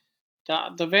like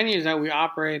the venues that we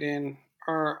operate in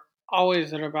are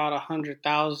always at about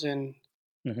 100,000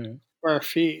 Hmm. square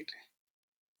feet.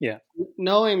 Yeah.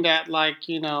 Knowing that, like,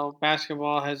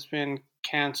 basketball has been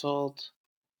canceled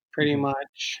pretty Hmm.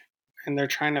 much, and they're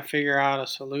trying to figure out a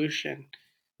solution.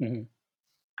 Hmm.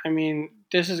 I mean,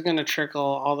 this is going to trickle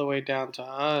all the way down to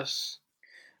us.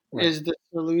 Right. Is the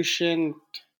solution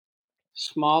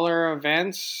smaller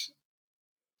events?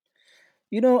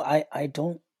 I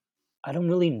don't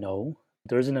really know.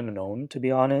 There's an unknown, to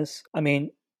be honest. I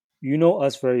mean, you know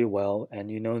us very well,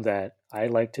 and you know that I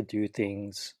like to do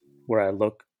things where I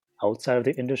look outside of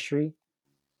the industry.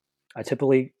 I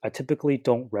typically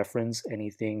don't reference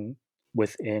anything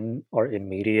within our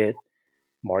immediate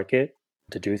market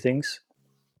to do things.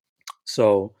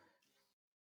 So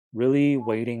really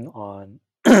waiting on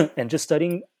and just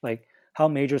studying like how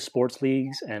major sports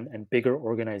leagues and bigger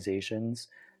organizations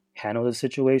handle the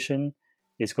situation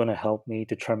is going to help me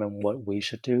determine what we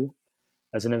should do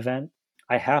as an event.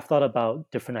 I have thought about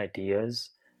different ideas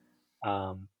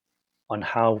um, on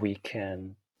how we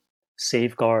can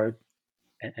safeguard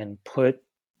and put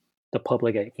the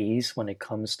public at ease when it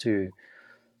comes to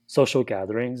social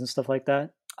gatherings and stuff like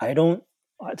that. I don't,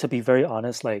 to be very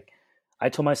honest, like I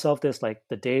told myself this, like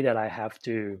the day that I have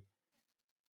to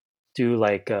do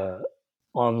like a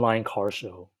online car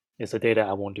show is the day that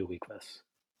I won't do Weekfest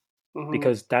Hmm.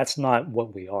 because that's not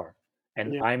what we are.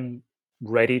 And Yeah. I'm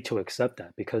ready to accept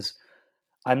that because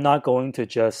I'm not going to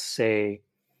just say,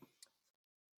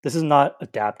 this is not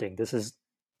adapting. This is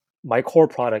my core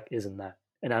product isn't that.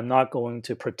 And I'm not going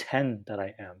to pretend that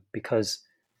I am because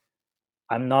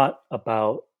I'm not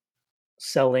about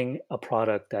selling a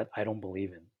product that I don't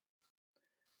believe in.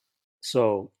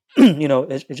 So,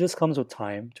 it just comes with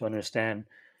time to understand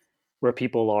where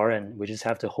people are and we just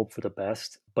have to hope for the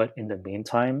best. But in the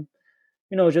meantime,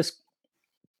 just,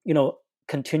 you know,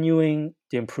 continuing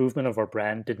the improvement of our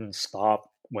brand didn't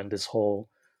stop when this whole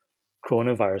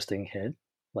coronavirus thing hit.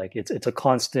 Like it's a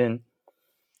constant,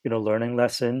 learning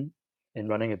lesson in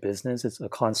running a business. It's a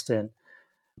constant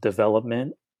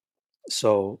development.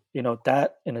 So,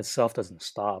 that in itself doesn't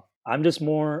stop. I'm just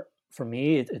more, for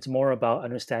me, it's more about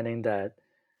understanding that,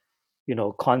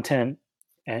 content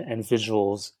and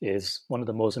visuals is one of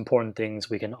the most important things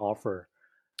we can offer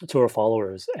to our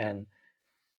followers, and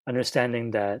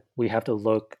understanding that we have to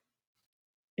look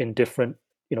in different,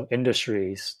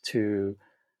 industries to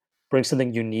bring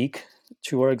something unique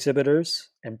to our exhibitors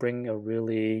and bring a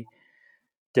really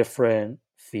different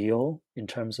feel in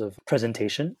terms of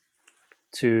presentation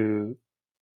to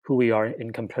who we are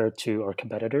in compared to our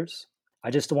competitors.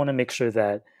 I just want to make sure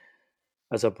that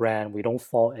as a brand, we don't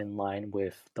fall in line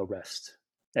with the rest.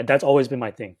 And that's always been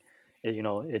my thing.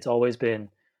 It's always been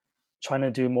trying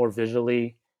to do more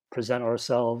visually, present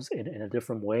ourselves in a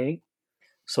different way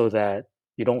so that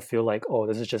you don't feel like, oh,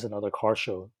 this is just another car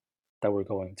show that we're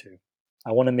going to.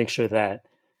 I want to make sure that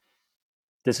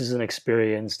this is an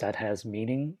experience that has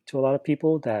meaning to a lot of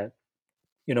people, that,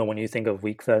 when you think of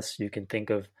Weekfest, you can think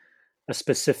of a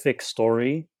specific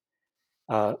story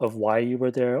of why you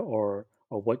were there, or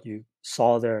what you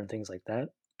saw there and things like that.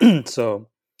 So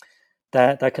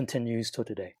that continues till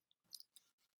today.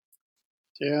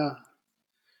 Yeah.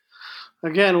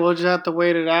 Again, we'll just have to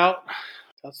wait it out.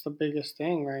 That's the biggest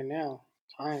thing right now.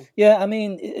 Time. Yeah, I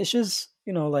mean, it's just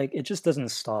like it just doesn't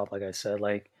stop. Like I said,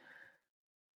 like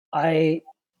I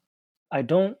I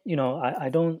don't, I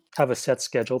don't have a set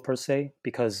schedule per se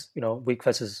because,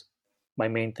 WeekFest is my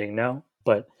main thing now.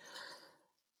 But,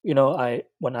 I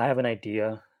when I have an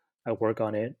idea, I work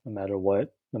on it no matter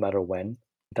what, no matter when.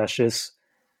 That's just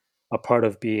a part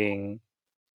of being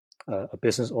a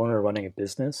business owner running a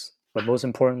business. But most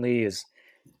importantly is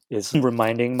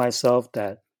reminding myself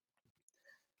that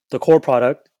the core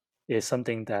product is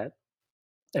something that,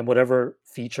 and whatever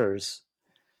features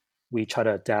we try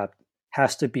to adapt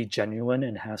has to be genuine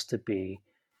and has to be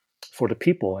for the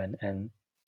people and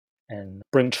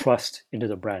bring trust into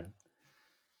the brand.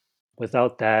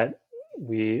 Without that,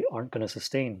 we aren't going to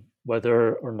sustain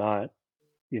whether or not,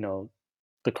 you know,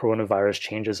 the coronavirus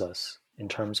changes us in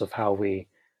terms of how we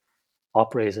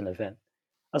operate as an event.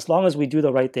 As long as we do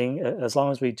the right thing, as long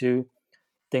as we do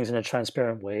things in a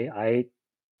transparent way, I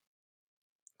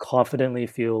confidently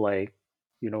feel like,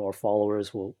 our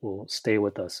followers will stay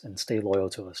with us and stay loyal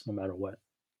to us no matter what.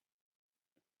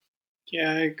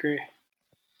 Yeah, I agree.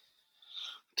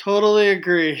 Totally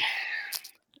agree.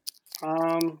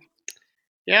 Um,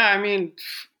 yeah, I mean,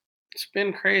 it's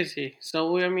been crazy.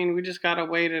 So we just gotta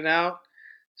wait it out,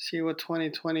 see what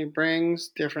 2020 brings,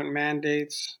 different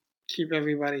mandates, keep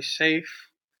everybody safe.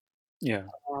 Yeah.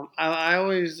 I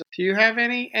always. Do you have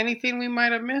anything we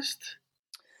might have missed?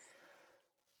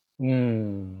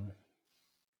 Hmm.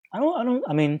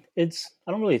 I mean, I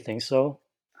don't really think so.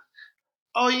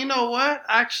 Oh, you know what?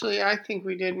 Actually, I think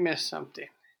we did miss something.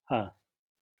 Huh.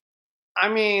 I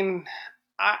mean,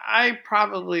 I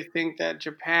probably think that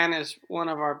Japan is one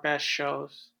of our best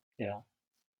shows. Yeah.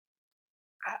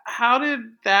 How did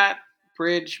that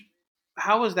bridge?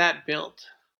 How was that built?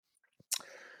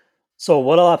 So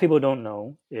what a lot of people don't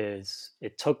know is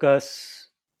it took us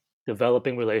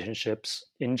developing relationships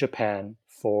in Japan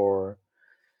for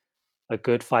a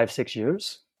good 5, 6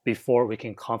 years before we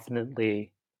can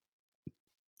confidently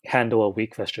handle a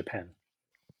WeekFest Japan.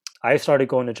 I started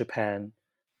going to Japan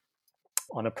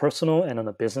on a personal and on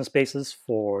a business basis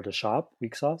for the shop,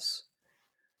 Week Sauce.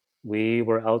 We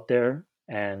were out there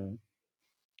and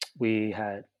we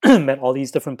had met all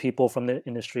these different people from the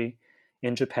industry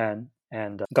in Japan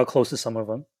and got close to some of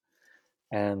them.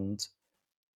 And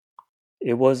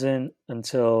it wasn't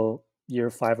until year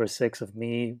 5 or 6 of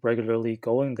me regularly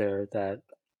going there that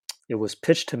it was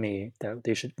pitched to me that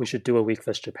we should do a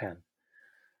WeekFest Japan.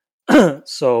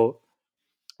 So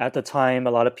at the time,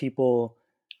 a lot of people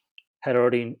had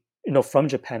already, from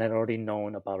Japan had already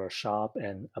known about our shop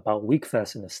and about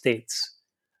WeekFest in the States.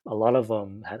 A lot of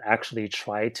them had actually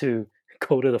tried to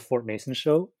go to the Fort Mason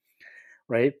show,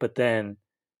 right? But then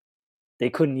they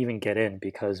couldn't even get in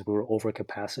because we were over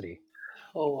capacity.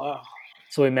 Oh wow!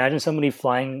 So imagine somebody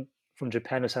flying from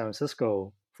Japan to San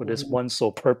Francisco for this Mhm. one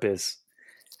sole purpose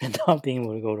and not being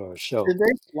able to go to our show. Did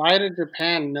they fly to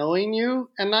Japan knowing you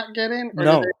and not get in, or did they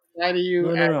No, fly to you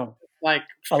no, no, as no. like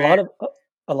A fan? lot of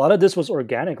a lot of this was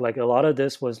organic. Like a lot of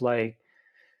this was like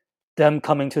them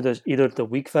coming to the either the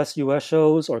WeekFest US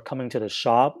shows or coming to the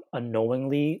shop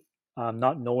unknowingly,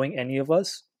 not knowing any of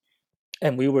us,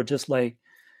 and we were just like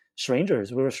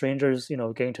strangers. We were strangers,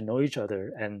 getting to know each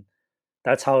other, and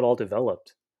that's how it all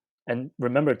developed. And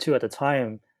remember too, at the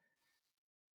time,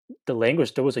 there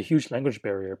was a huge language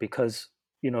barrier because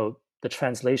the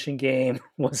translation game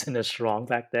wasn't as strong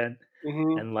back then,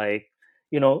 Hmm. and like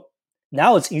you know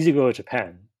now it's easy to go to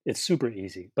Japan. It's super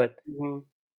easy, but Hmm.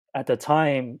 at the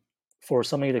time, for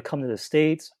somebody to come to the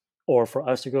States or for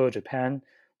us to go to Japan,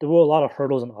 there were a lot of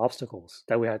hurdles and obstacles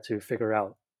that we had to figure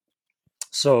out.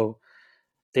 So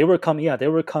they were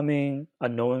coming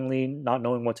unknowingly, not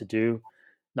knowing what to do,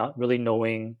 not really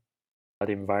knowing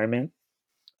the environment.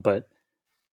 But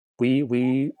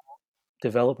we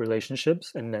developed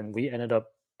relationships, and then we ended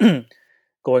up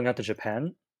going out to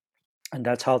Japan, and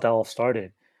that's how that all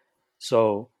started.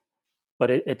 So, but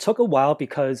it took a while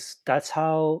because that's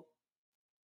how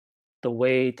the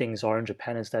way things are in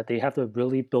Japan is that they have to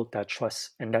really build that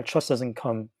trust, and that trust doesn't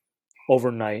come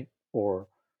overnight or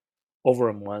over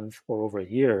a month or over a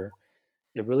year.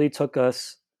 It really took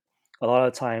us a lot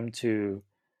of time to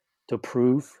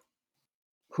prove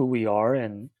who we are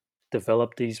and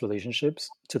develop these relationships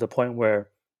to the point where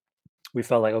we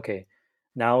felt like, okay,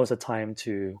 now is the time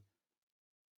to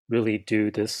really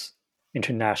do this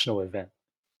international event.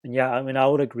 And yeah, I mean, I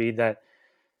would agree that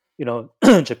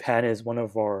Japan is one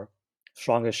of our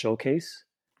strongest showcase.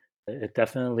 It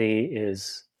definitely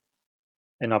is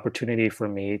an opportunity for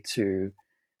me to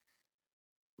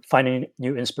finding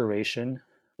new inspiration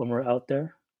when we're out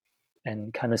there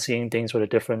and kind of seeing things with a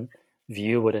different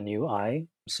view with a new eye.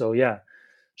 So yeah,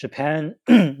 Japan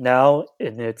now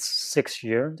in its sixth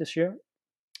year this year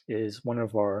is one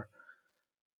of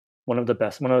the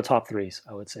best, one of the top threes,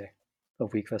 I would say,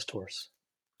 of WeakFest tours.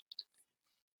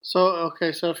 So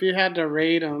okay, so if you had to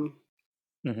rate them,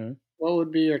 Hmm. what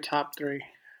would be your top three?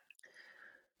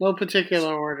 No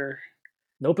particular order.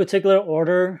 No particular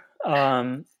order.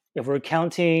 If we're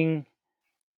counting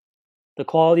the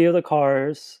quality of the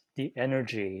cars, the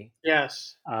energy,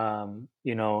 Yes.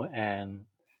 and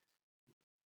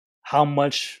how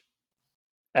much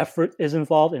effort is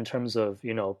involved in terms of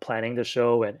planning the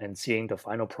show and seeing the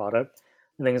final product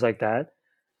and things like that,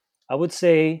 I would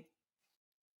say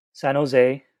San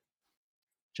Jose,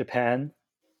 Japan,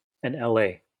 and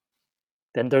LA.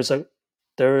 Then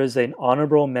there is an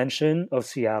honorable mention of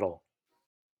Seattle.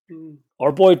 Mm.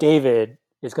 Our boy David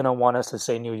is gonna want us to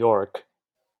say New York,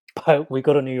 but we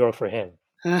go to New York for him.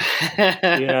 You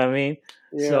know what I mean?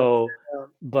 Yeah. So,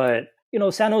 but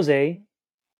San Jose.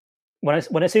 When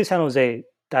I say San Jose,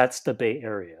 that's the Bay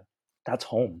Area. That's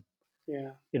home.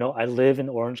 Yeah. I live in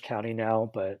Orange County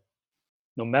now, but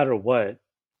no matter what,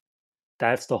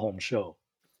 that's the home show.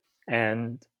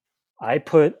 And I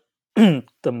put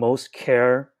the most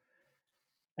care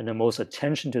and the most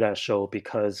attention to that show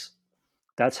because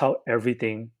that's how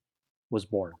everything was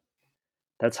born.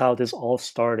 That's how this all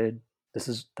started.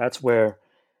 That's where,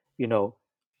 you know,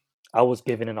 I was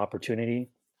given an opportunity,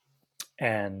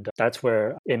 and that's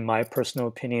where, in my personal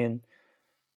opinion,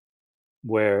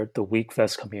 where the Week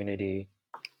Fest community,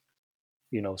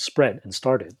 spread and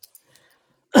started.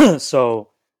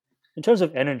 So in terms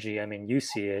of energy, I mean, you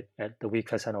see it at the Week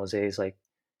Fest San Jose. Is like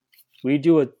we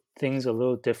do things a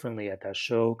little differently at that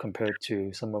show compared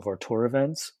to some of our tour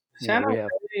events. San We have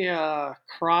Jose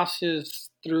crosses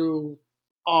through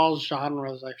all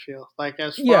genres. I feel like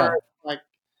as far yeah, as like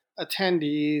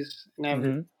attendees and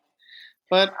everything. hmm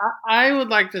But I would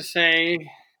like to say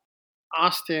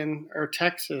Austin or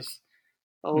Texas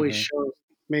always hmm shows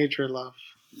major love.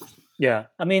 yeah.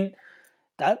 I mean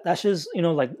that's just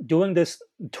like doing this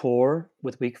tour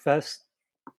with Weekfest.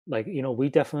 Like we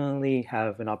definitely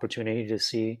have an opportunity to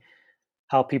see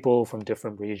how people from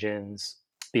different regions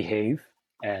behave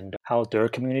and how their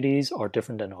communities are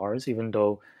different than ours, even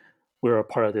though we're a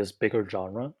part of this bigger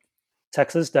genre.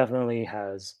 Texas definitely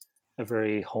has a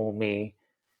very homey,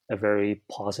 a very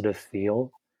positive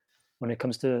feel when it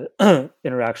comes to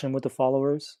interaction with the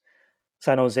followers.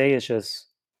 San Jose is just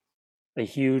a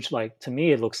huge, like, to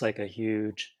me, it looks like a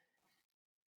huge,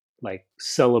 like,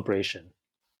 celebration.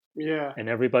 Yeah. And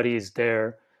everybody is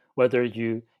there, whether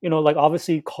like,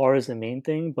 obviously, car is the main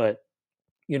thing, but,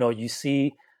 you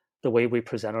see the way we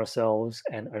present ourselves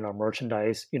and our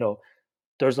merchandise,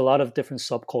 there's a lot of different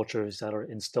subcultures that are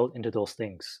instilled into those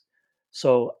things.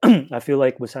 So I feel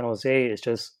like with San Jose, it's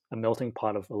just a melting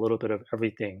pot of a little bit of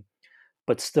everything,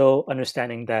 but still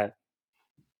understanding that,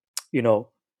 you know,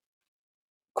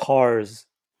 cars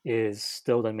is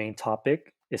still the main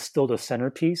topic, it's still the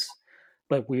centerpiece,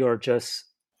 but we are just,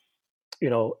 you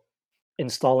know,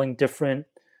 installing different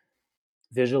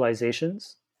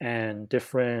visualizations and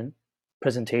different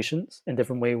presentations and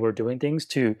different way we're doing things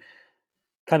to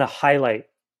kind of highlight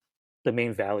the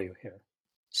main value here.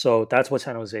 So that's what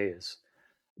San Jose is.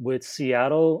 With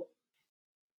Seattle,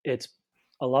 it's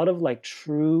a lot of like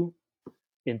true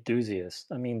enthusiasts.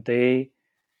 I mean,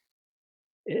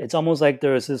 it's almost like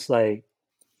there's this like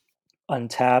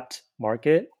untapped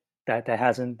market that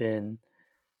hasn't been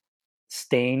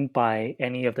stained by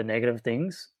any of the negative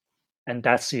things, and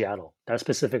that's Seattle. That's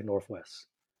Pacific Northwest.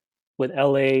 With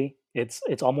LA, it's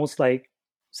almost like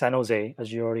San Jose,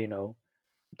 as you already know.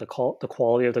 The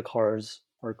quality of the cars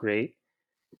are great.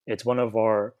 It's one of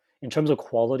our in terms of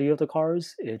quality of the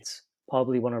cars, it's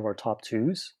probably one of our top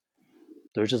twos.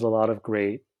 There's just a lot of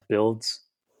great builds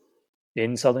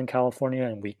in Southern California,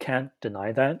 and we can't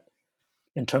deny that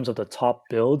in terms of the top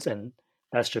builds, and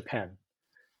that's Japan.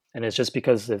 And it's just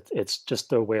because it's just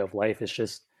their way of life. It's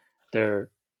just their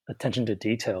attention to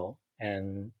detail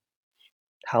and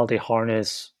how they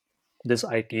harness this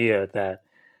idea that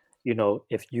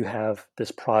if you have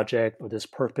this project or this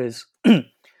purpose,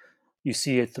 you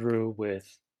see it through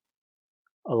with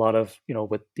a lot of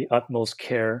with the utmost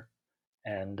care,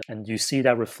 and you see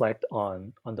that reflect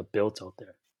on the builds out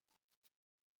there.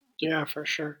 Yeah, for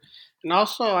sure. And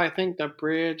also, I think the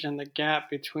bridge and the gap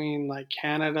between like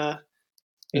Canada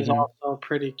is Hmm. also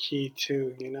pretty key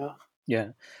too. You know.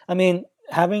 Yeah, I mean,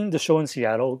 having the show in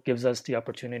Seattle gives us the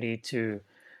opportunity to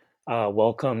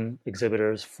welcome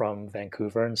exhibitors from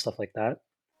Vancouver and stuff like that.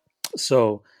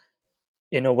 So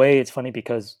in a way, it's funny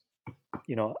because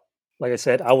you know, like I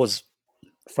said, I was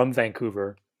from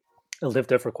Vancouver. I lived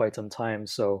there for quite some time,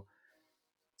 so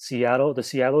Seattle, the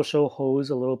Seattle show holds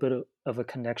a little bit of a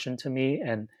connection to me,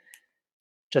 and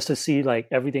just to see like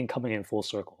everything coming in full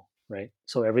circle, right?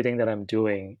 So everything that I'm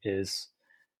doing is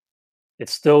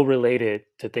it's still related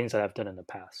to things that I've done in the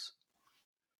past.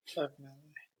 Definitely.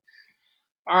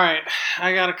 All right,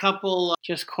 I got a couple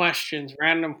just questions,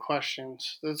 random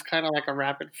questions. This is kind of like a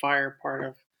rapid fire part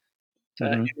of the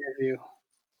Hmm. interview.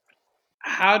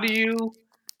 How do you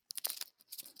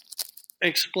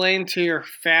explain to your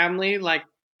family, like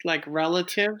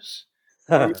relatives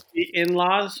or maybe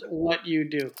in-laws, what you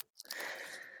do?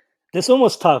 This one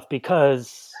was tough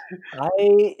because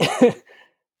I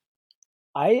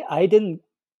I didn't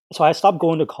so I stopped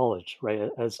going to college, right?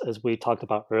 As we talked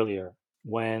about earlier.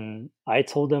 When I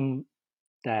told them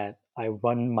that I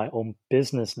run my own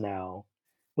business now,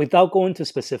 without going to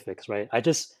specifics, right? I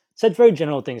just said very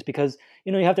general things because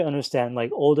you have to understand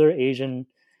like older Asian,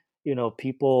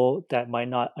 people that might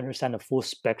not understand the full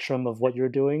spectrum of what you're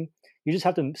doing. You just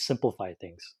have to simplify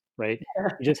things, right?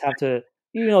 You just have to,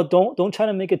 don't try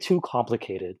to make it too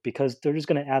complicated because they're just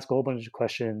going to ask a whole bunch of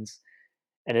questions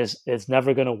and it's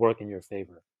never going to work in your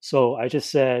favor. So I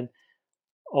just said,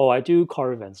 "Oh, I do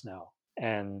car events now."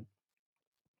 And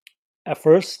at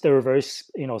first they were very,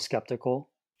 skeptical.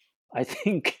 I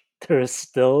think there is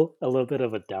still a little bit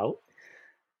of a doubt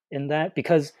in that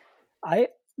because I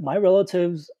my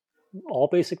relatives all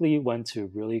basically went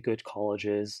to really good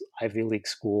colleges, Ivy League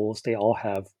schools. They all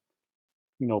have,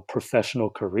 professional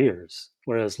careers.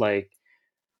 Whereas like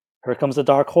here comes a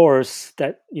dark horse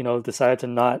that, decided to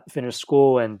not finish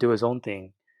school and do his own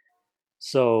thing.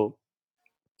 So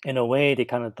in a way they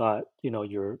kind of thought,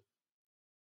 you're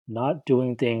not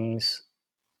doing things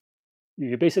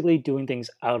you're basically doing things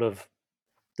out of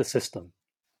the system,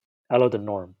 out of the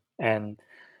norm. And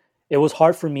it was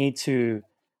hard for me to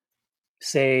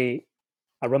say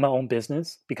I run my own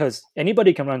business because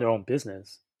anybody can run their own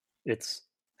business. It's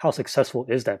how successful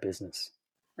is that business,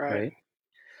 Right. right?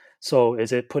 So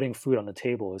is it putting food on the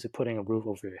table? Is it putting a roof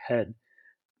over your head?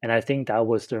 And I think that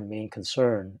was their main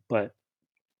concern. But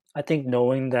I think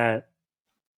knowing that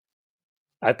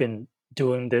I've been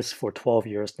doing this for 12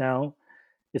 years now,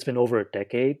 it's been over a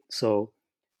decade. So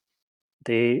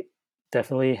they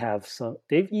definitely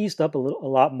they've eased up a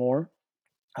lot more,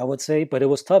 I would say, but it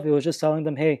was tough. It was just telling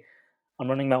them, hey, I'm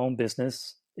running my own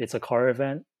business. It's a car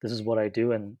event. This is what I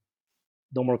do. And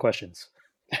no more questions.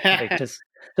 Like just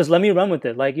let me run with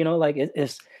it. Like, like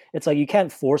it's like you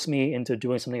can't force me into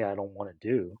doing something I don't want to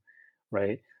do.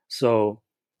 Right. So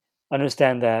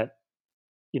understand that,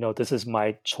 this is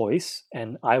my choice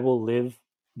and I will live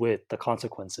with the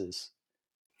consequences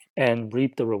and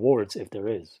reap the rewards if there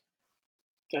is.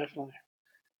 Definitely.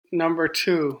 Number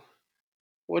two,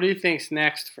 what do you think's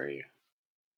next for you?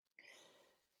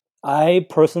 I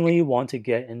personally want to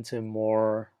get into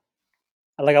more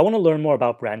like I want to learn more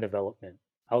about brand development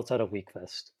outside of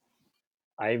WeekFest.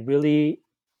 I really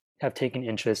have taken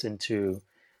interest into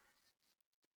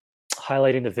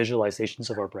highlighting the visualizations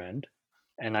of our brand,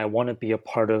 and I want to be a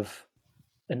part of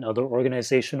another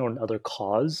organization or another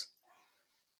cause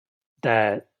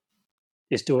that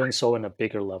is doing so in a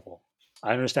bigger level.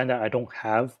 I understand that I don't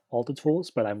have all the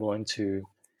tools, but I'm willing to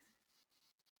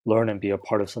learn and be a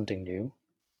part of something new.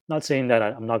 Not saying that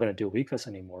I'm not going to do WeekFest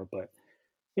anymore, but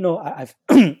I've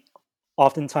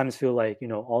oftentimes feel like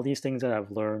all these things that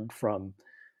I've learned from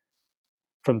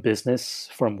business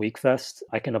from WeekFest,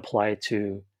 I can apply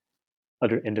to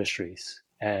other industries,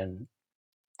 and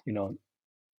you know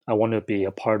I want to be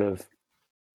a part of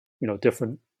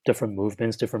different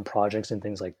movements, different projects, and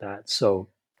things like that. So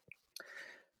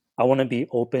I want to be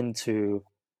open to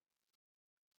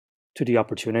the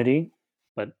opportunity,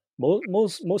 but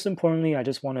most importantly, I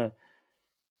just want to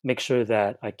make sure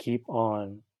that I keep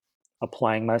on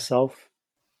applying myself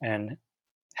and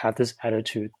have this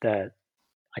attitude that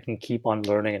I can keep on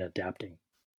learning and adapting.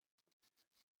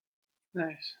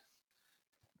 Nice.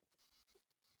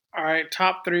 All right,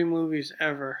 top three movies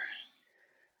ever.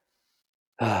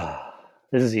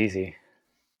 This is easy.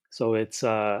 So it's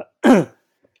not in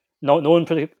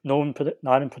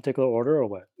particular order or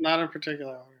what? Not in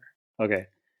particular order. Okay,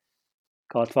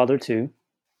 Godfather 2,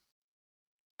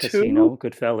 Two? Casino,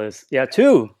 Goodfellas. Yeah,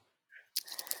 2.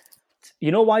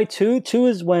 You know why 2? Yeah, 2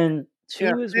 is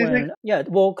physics. when yeah,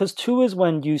 well, because 2 is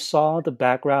when you saw the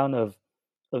background of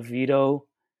Vito,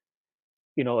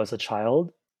 as a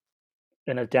child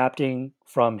and adapting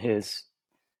from his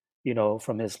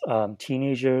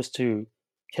teenage years to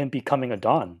him becoming a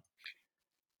Don,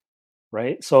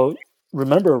 right? So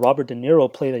remember, Robert De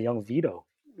Niro played a young Vito,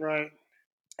 Right.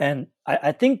 and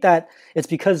I think that it's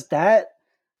because that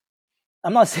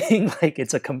I'm not saying like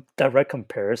it's a direct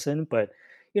comparison, but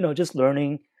just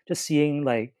learning. just seeing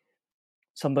like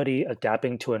somebody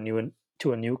adapting to a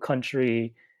new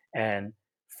country and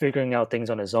figuring out things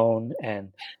on his own,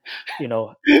 and you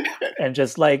know and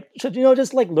just like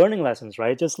just like learning lessons,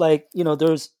 right? Just like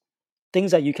there's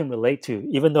things that you can relate to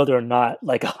even though they're not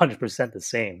like 100% the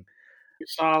same. You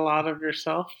saw a lot of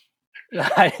yourself.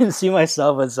 I didn't see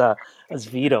myself as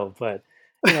Vito, but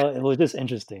it was just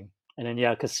interesting. And then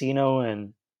yeah, Casino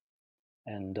and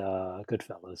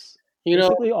Goodfellas, You know,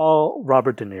 basically all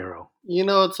Robert De Niro.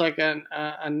 it's like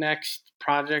a next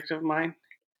project of mine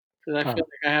because I uh, feel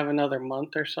like I have another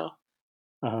month or so.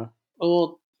 uh-huh.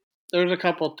 Well, there's a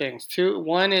couple things.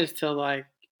 One is to like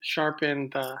sharpen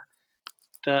the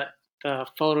the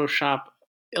Photoshop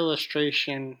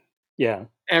illustration, Yeah,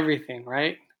 everything,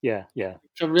 right? yeah.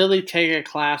 To really take a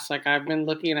class, like I've been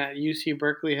looking at UC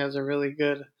Berkeley has a really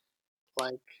good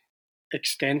like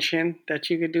extension that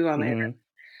you could do on the internet. Hmm.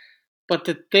 But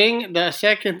the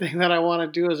second thing that I want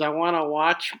to do is I want to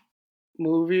watch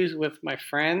movies with my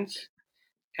friends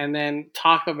and then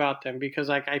talk about them because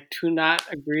like I do not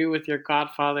agree with your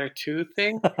Godfather 2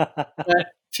 thing, but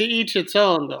to each its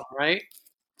own though, right?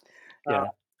 Uh, Yeah,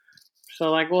 so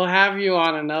like we'll have you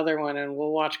on another one and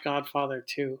we'll watch Godfather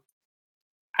 2.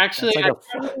 Actually, that's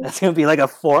like that's gonna be like a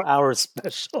 4-hour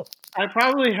special. I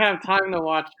probably have time to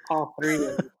watch all three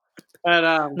of them.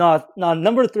 But No, no,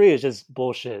 number three is just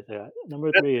bullshit. Yeah, number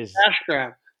that's three a is cash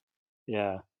grab.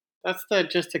 yeah, That's the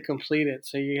just to complete it.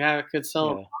 So you could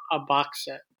sell yeah, a box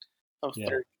set of yeah.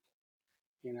 30,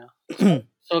 you know.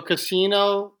 So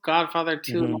Casino, Godfather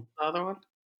 2, and Hmm. what's the other one?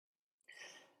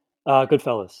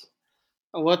 Goodfellas.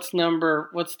 What's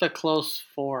the close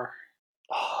four?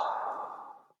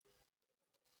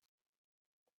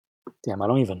 Damn, I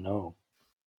don't even know.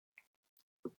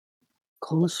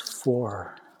 Close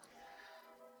four.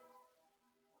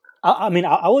 I mean,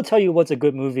 I will tell you what's a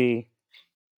good movie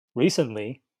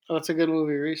recently. Oh, it's a good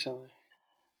movie recently.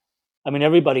 I mean,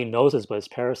 everybody knows this, but it's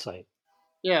Parasite.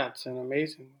 Yeah, it's an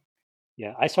amazing movie.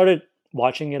 Yeah, I started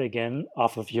watching it again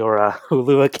off of your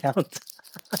Hulu account.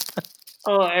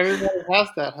 Oh, everybody has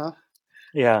that, huh?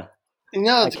 Yeah,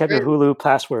 No, I it's kept your great. Hulu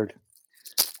password.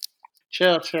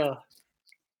 Chill, chill.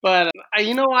 But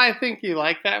you know why I think you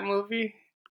like that movie?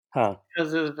 Huh.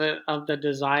 Because of the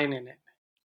design in it.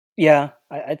 Yeah,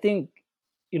 I think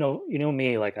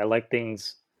me. Like I like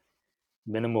things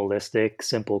minimalistic,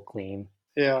 simple, clean.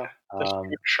 Yeah, the Um,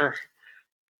 structure.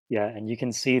 yeah, and you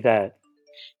can see that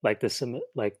like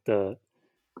like the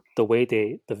way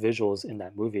the visuals in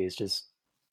that movie is just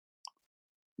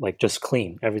like just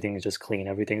clean. Everything is just clean.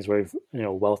 Everything's very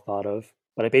well thought of.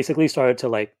 But I basically started to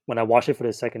like when I watched it for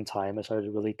the second time, I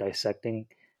started really dissecting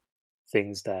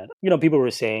things that people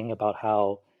were saying about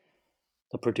how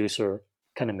the producer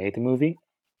kind of made the movie,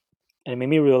 and it made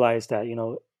me realize that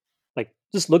like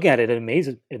just looking at it, it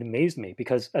amazed me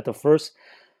because at the first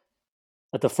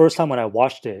time when I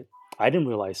watched it, I didn't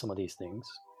realize some of these things,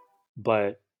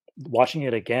 but watching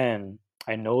it again,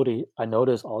 I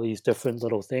noticed all these different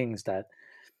little things that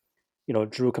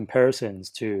drew comparisons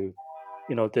to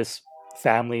this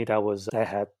family that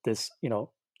had this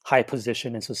high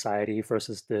position in society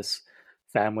versus this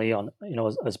family on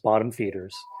as bottom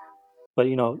feeders. But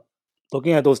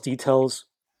looking at those details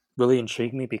really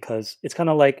intrigued me because it's kind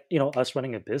of like us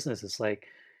running a business. It's like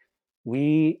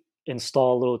we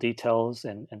install little details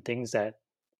and things that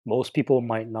most people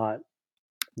might not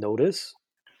notice,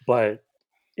 but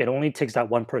it only takes that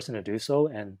one person to do so.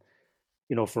 And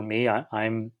for me,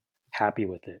 I'm happy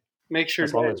with it Makes your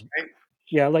as day, long as right?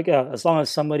 yeah, like as long as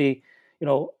somebody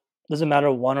doesn't matter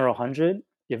one or 100.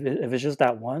 If it's just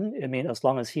that one, I mean, as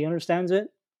long as he understands it,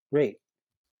 great.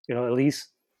 At least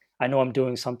I know I'm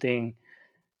doing something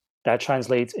that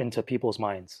translates into people's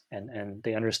minds and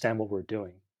they understand what we're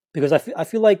doing. Because I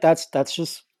feel like that's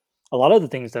just a lot of the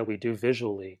things that we do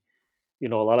visually. A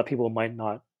lot of people might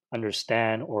not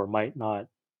understand or might not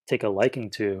take a liking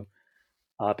to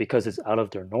because it's out of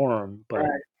their norm. But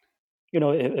Right.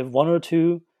 if one or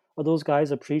two of those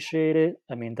guys appreciate it,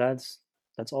 I mean, that's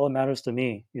all that matters to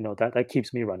me. That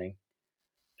keeps me running.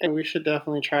 And we should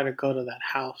definitely try to go to that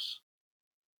house.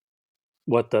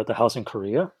 What, the house in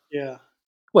Korea? Yeah.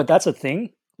 What, that's a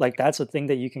thing? Like that's a thing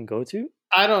that you can go to?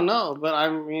 I don't know, but I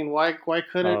mean, why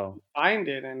couldn't Oh, we find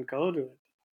it and go to it?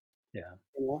 yeah.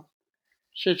 You know,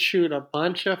 should shoot a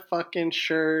bunch of fucking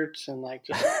shirts and like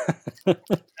just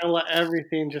sell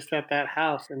everything just at that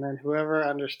house, and then whoever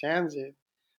understands it.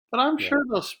 But I'm Yeah. sure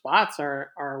those spots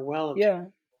are well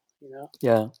obtained. Yeah. You know,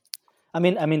 Yeah. I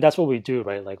mean that's what we do,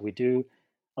 right? Like we do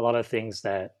a lot of things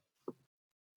that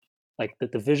like the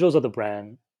visuals of the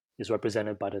brand is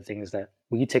represented by the things that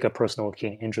we take a personal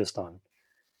keen interest on.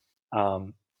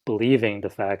 believing the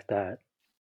fact that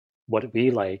what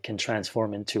we like can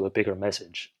transform into a bigger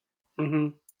message.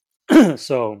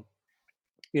 So,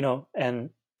 and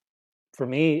for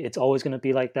me, it's always going to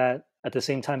be like that. At the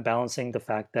same time, balancing the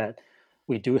fact that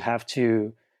we do have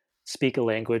to speak a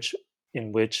language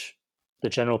in which the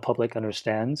general public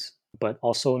understands, but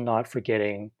also not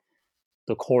forgetting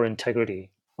the core integrity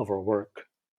of our work.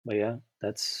 But yeah,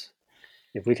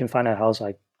 if we can find a house,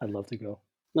 I'd love to go.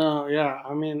 No, yeah.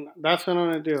 I mean, that's what I'm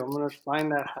going to do. I'm going to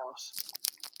find that house.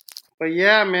 But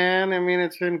yeah, man, I mean,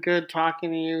 it's been good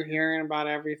talking to you, hearing about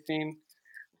everything.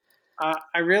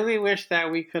 I really wish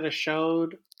that we could have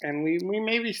showed, and we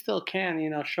maybe still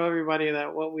can, show everybody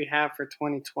that what we have for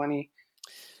 2020.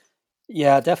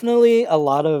 Yeah, definitely a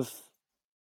lot of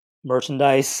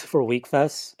merchandise for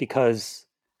WeekFest because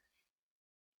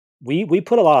we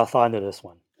put a lot of thought into this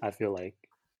one. I feel like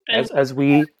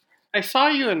I saw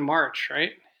you in March,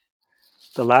 right?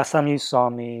 The last time you saw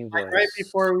me was right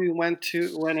before we went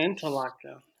into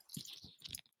lockdown.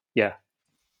 Yeah.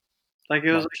 Like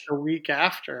it was like a week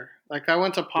after. Like I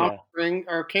went to Palm Springs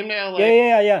or came to LA.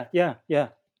 Yeah.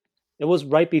 It was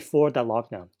right before that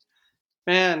lockdown.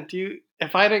 Man,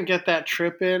 if I didn't get that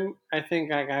trip in, I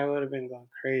think I would have been going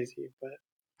crazy.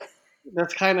 But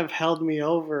that's kind of held me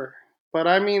over. But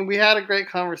I mean, we had a great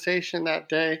conversation that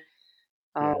day.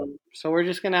 So we're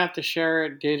just gonna have to share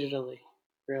it digitally,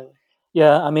 really.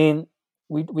 Yeah, I mean,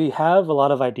 we have a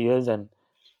lot of ideas and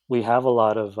we have a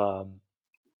lot of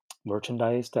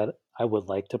merchandise that I would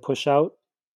like to push out,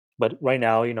 but right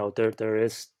now, there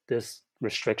is this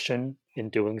restriction in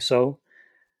doing so.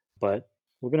 But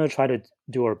we're gonna try to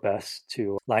do our best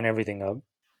to line everything up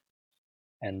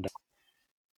and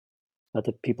let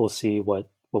the people see what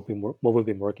we've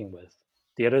been working with.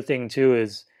 The other thing too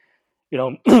is,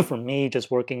 for me, just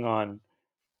working on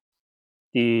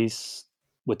these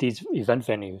event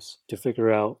venues to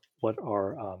figure out what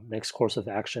our next course of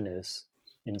action is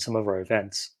in some of our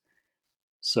events.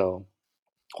 So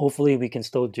hopefully we can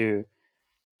still do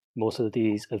most of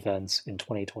these events in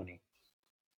 2020.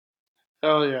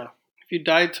 Oh yeah. If you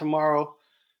died tomorrow,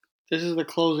 this is the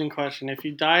closing question. If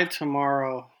you died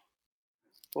tomorrow,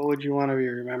 what would you want to be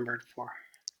remembered for?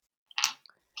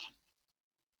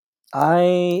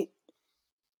 I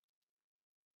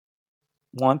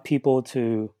want people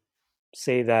to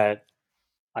say that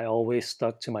I always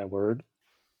stuck to my word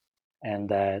and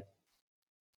that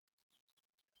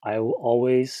I will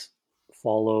always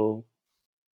follow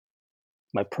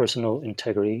my personal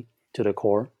integrity to the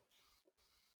core.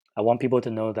 I want people to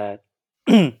know that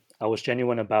I was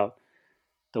genuine about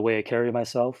the way I carry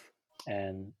myself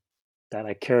and that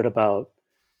I cared about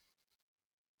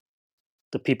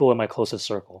the people in my closest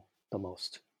circle the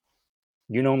most.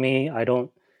 You know me, I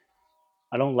don't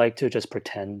like to just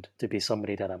pretend to be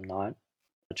somebody that I'm not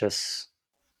just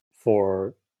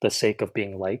for the sake of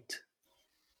being liked.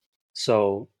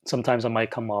 So sometimes I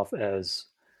might come off as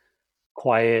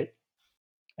quiet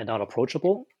and not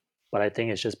approachable, but I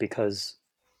think it's just because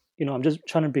I'm just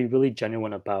trying to be really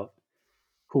genuine about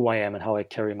who I am and how I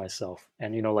carry myself.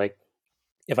 And like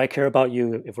if I care about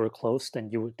you, if we're close, then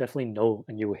you would definitely know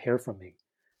and you will hear from me.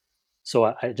 So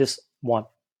I just want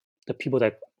the people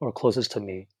that are closest to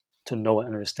me to know and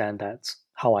understand that's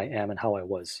how I am and how I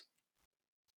was.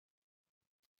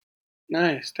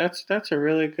 Nice. That's a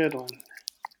really good one.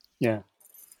 Yeah.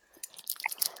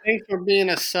 Thanks for being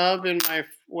a sub in my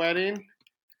wedding.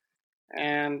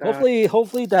 And hopefully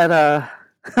that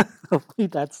hopefully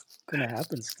that's gonna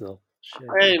happen still. Shit.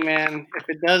 Hey man, if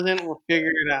it doesn't, we'll figure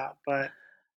it out. But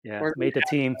yeah, made the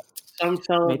team. Some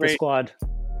celebration. Made the squad.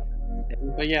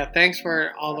 But yeah, thanks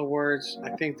for all the words.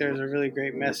 I think there's a really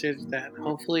great message that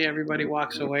hopefully everybody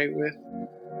walks away with.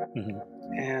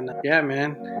 Mm-hmm. And yeah,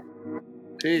 man.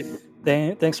 Peace.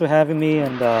 Thanks for having me,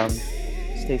 and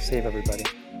stay safe, everybody.